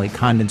director. Emily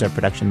Condon's our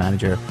production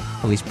manager.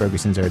 Elise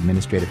Bergerson's our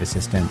administrative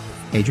assistant.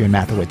 Adrian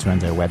Mathowitz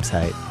runs our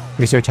website.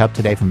 Research help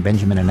today from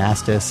Benjamin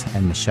Anastas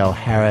and Michelle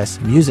Harris.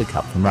 Music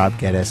help from Rob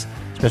Geddes.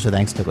 Special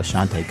thanks to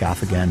Lashante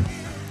Gaffigan.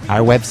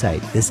 Our website,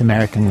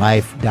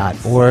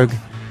 thisamericanlife.org.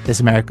 This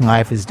American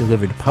Life is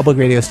delivered to public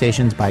radio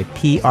stations by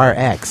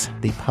PRX,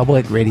 the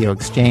Public Radio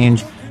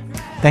Exchange.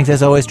 Thanks,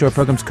 as always, to our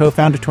program's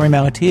co-founder, Tori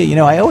Malatia.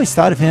 I always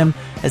thought of him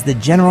as the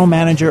general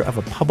manager of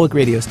a public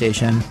radio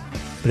station.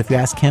 But if you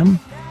ask him,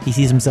 he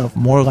sees himself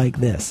more like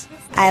this.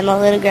 I'm a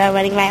little girl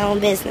running my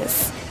own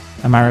business.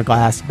 I'm Ira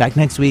Glass, back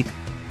next week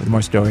with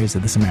more stories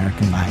of This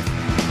American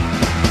Life.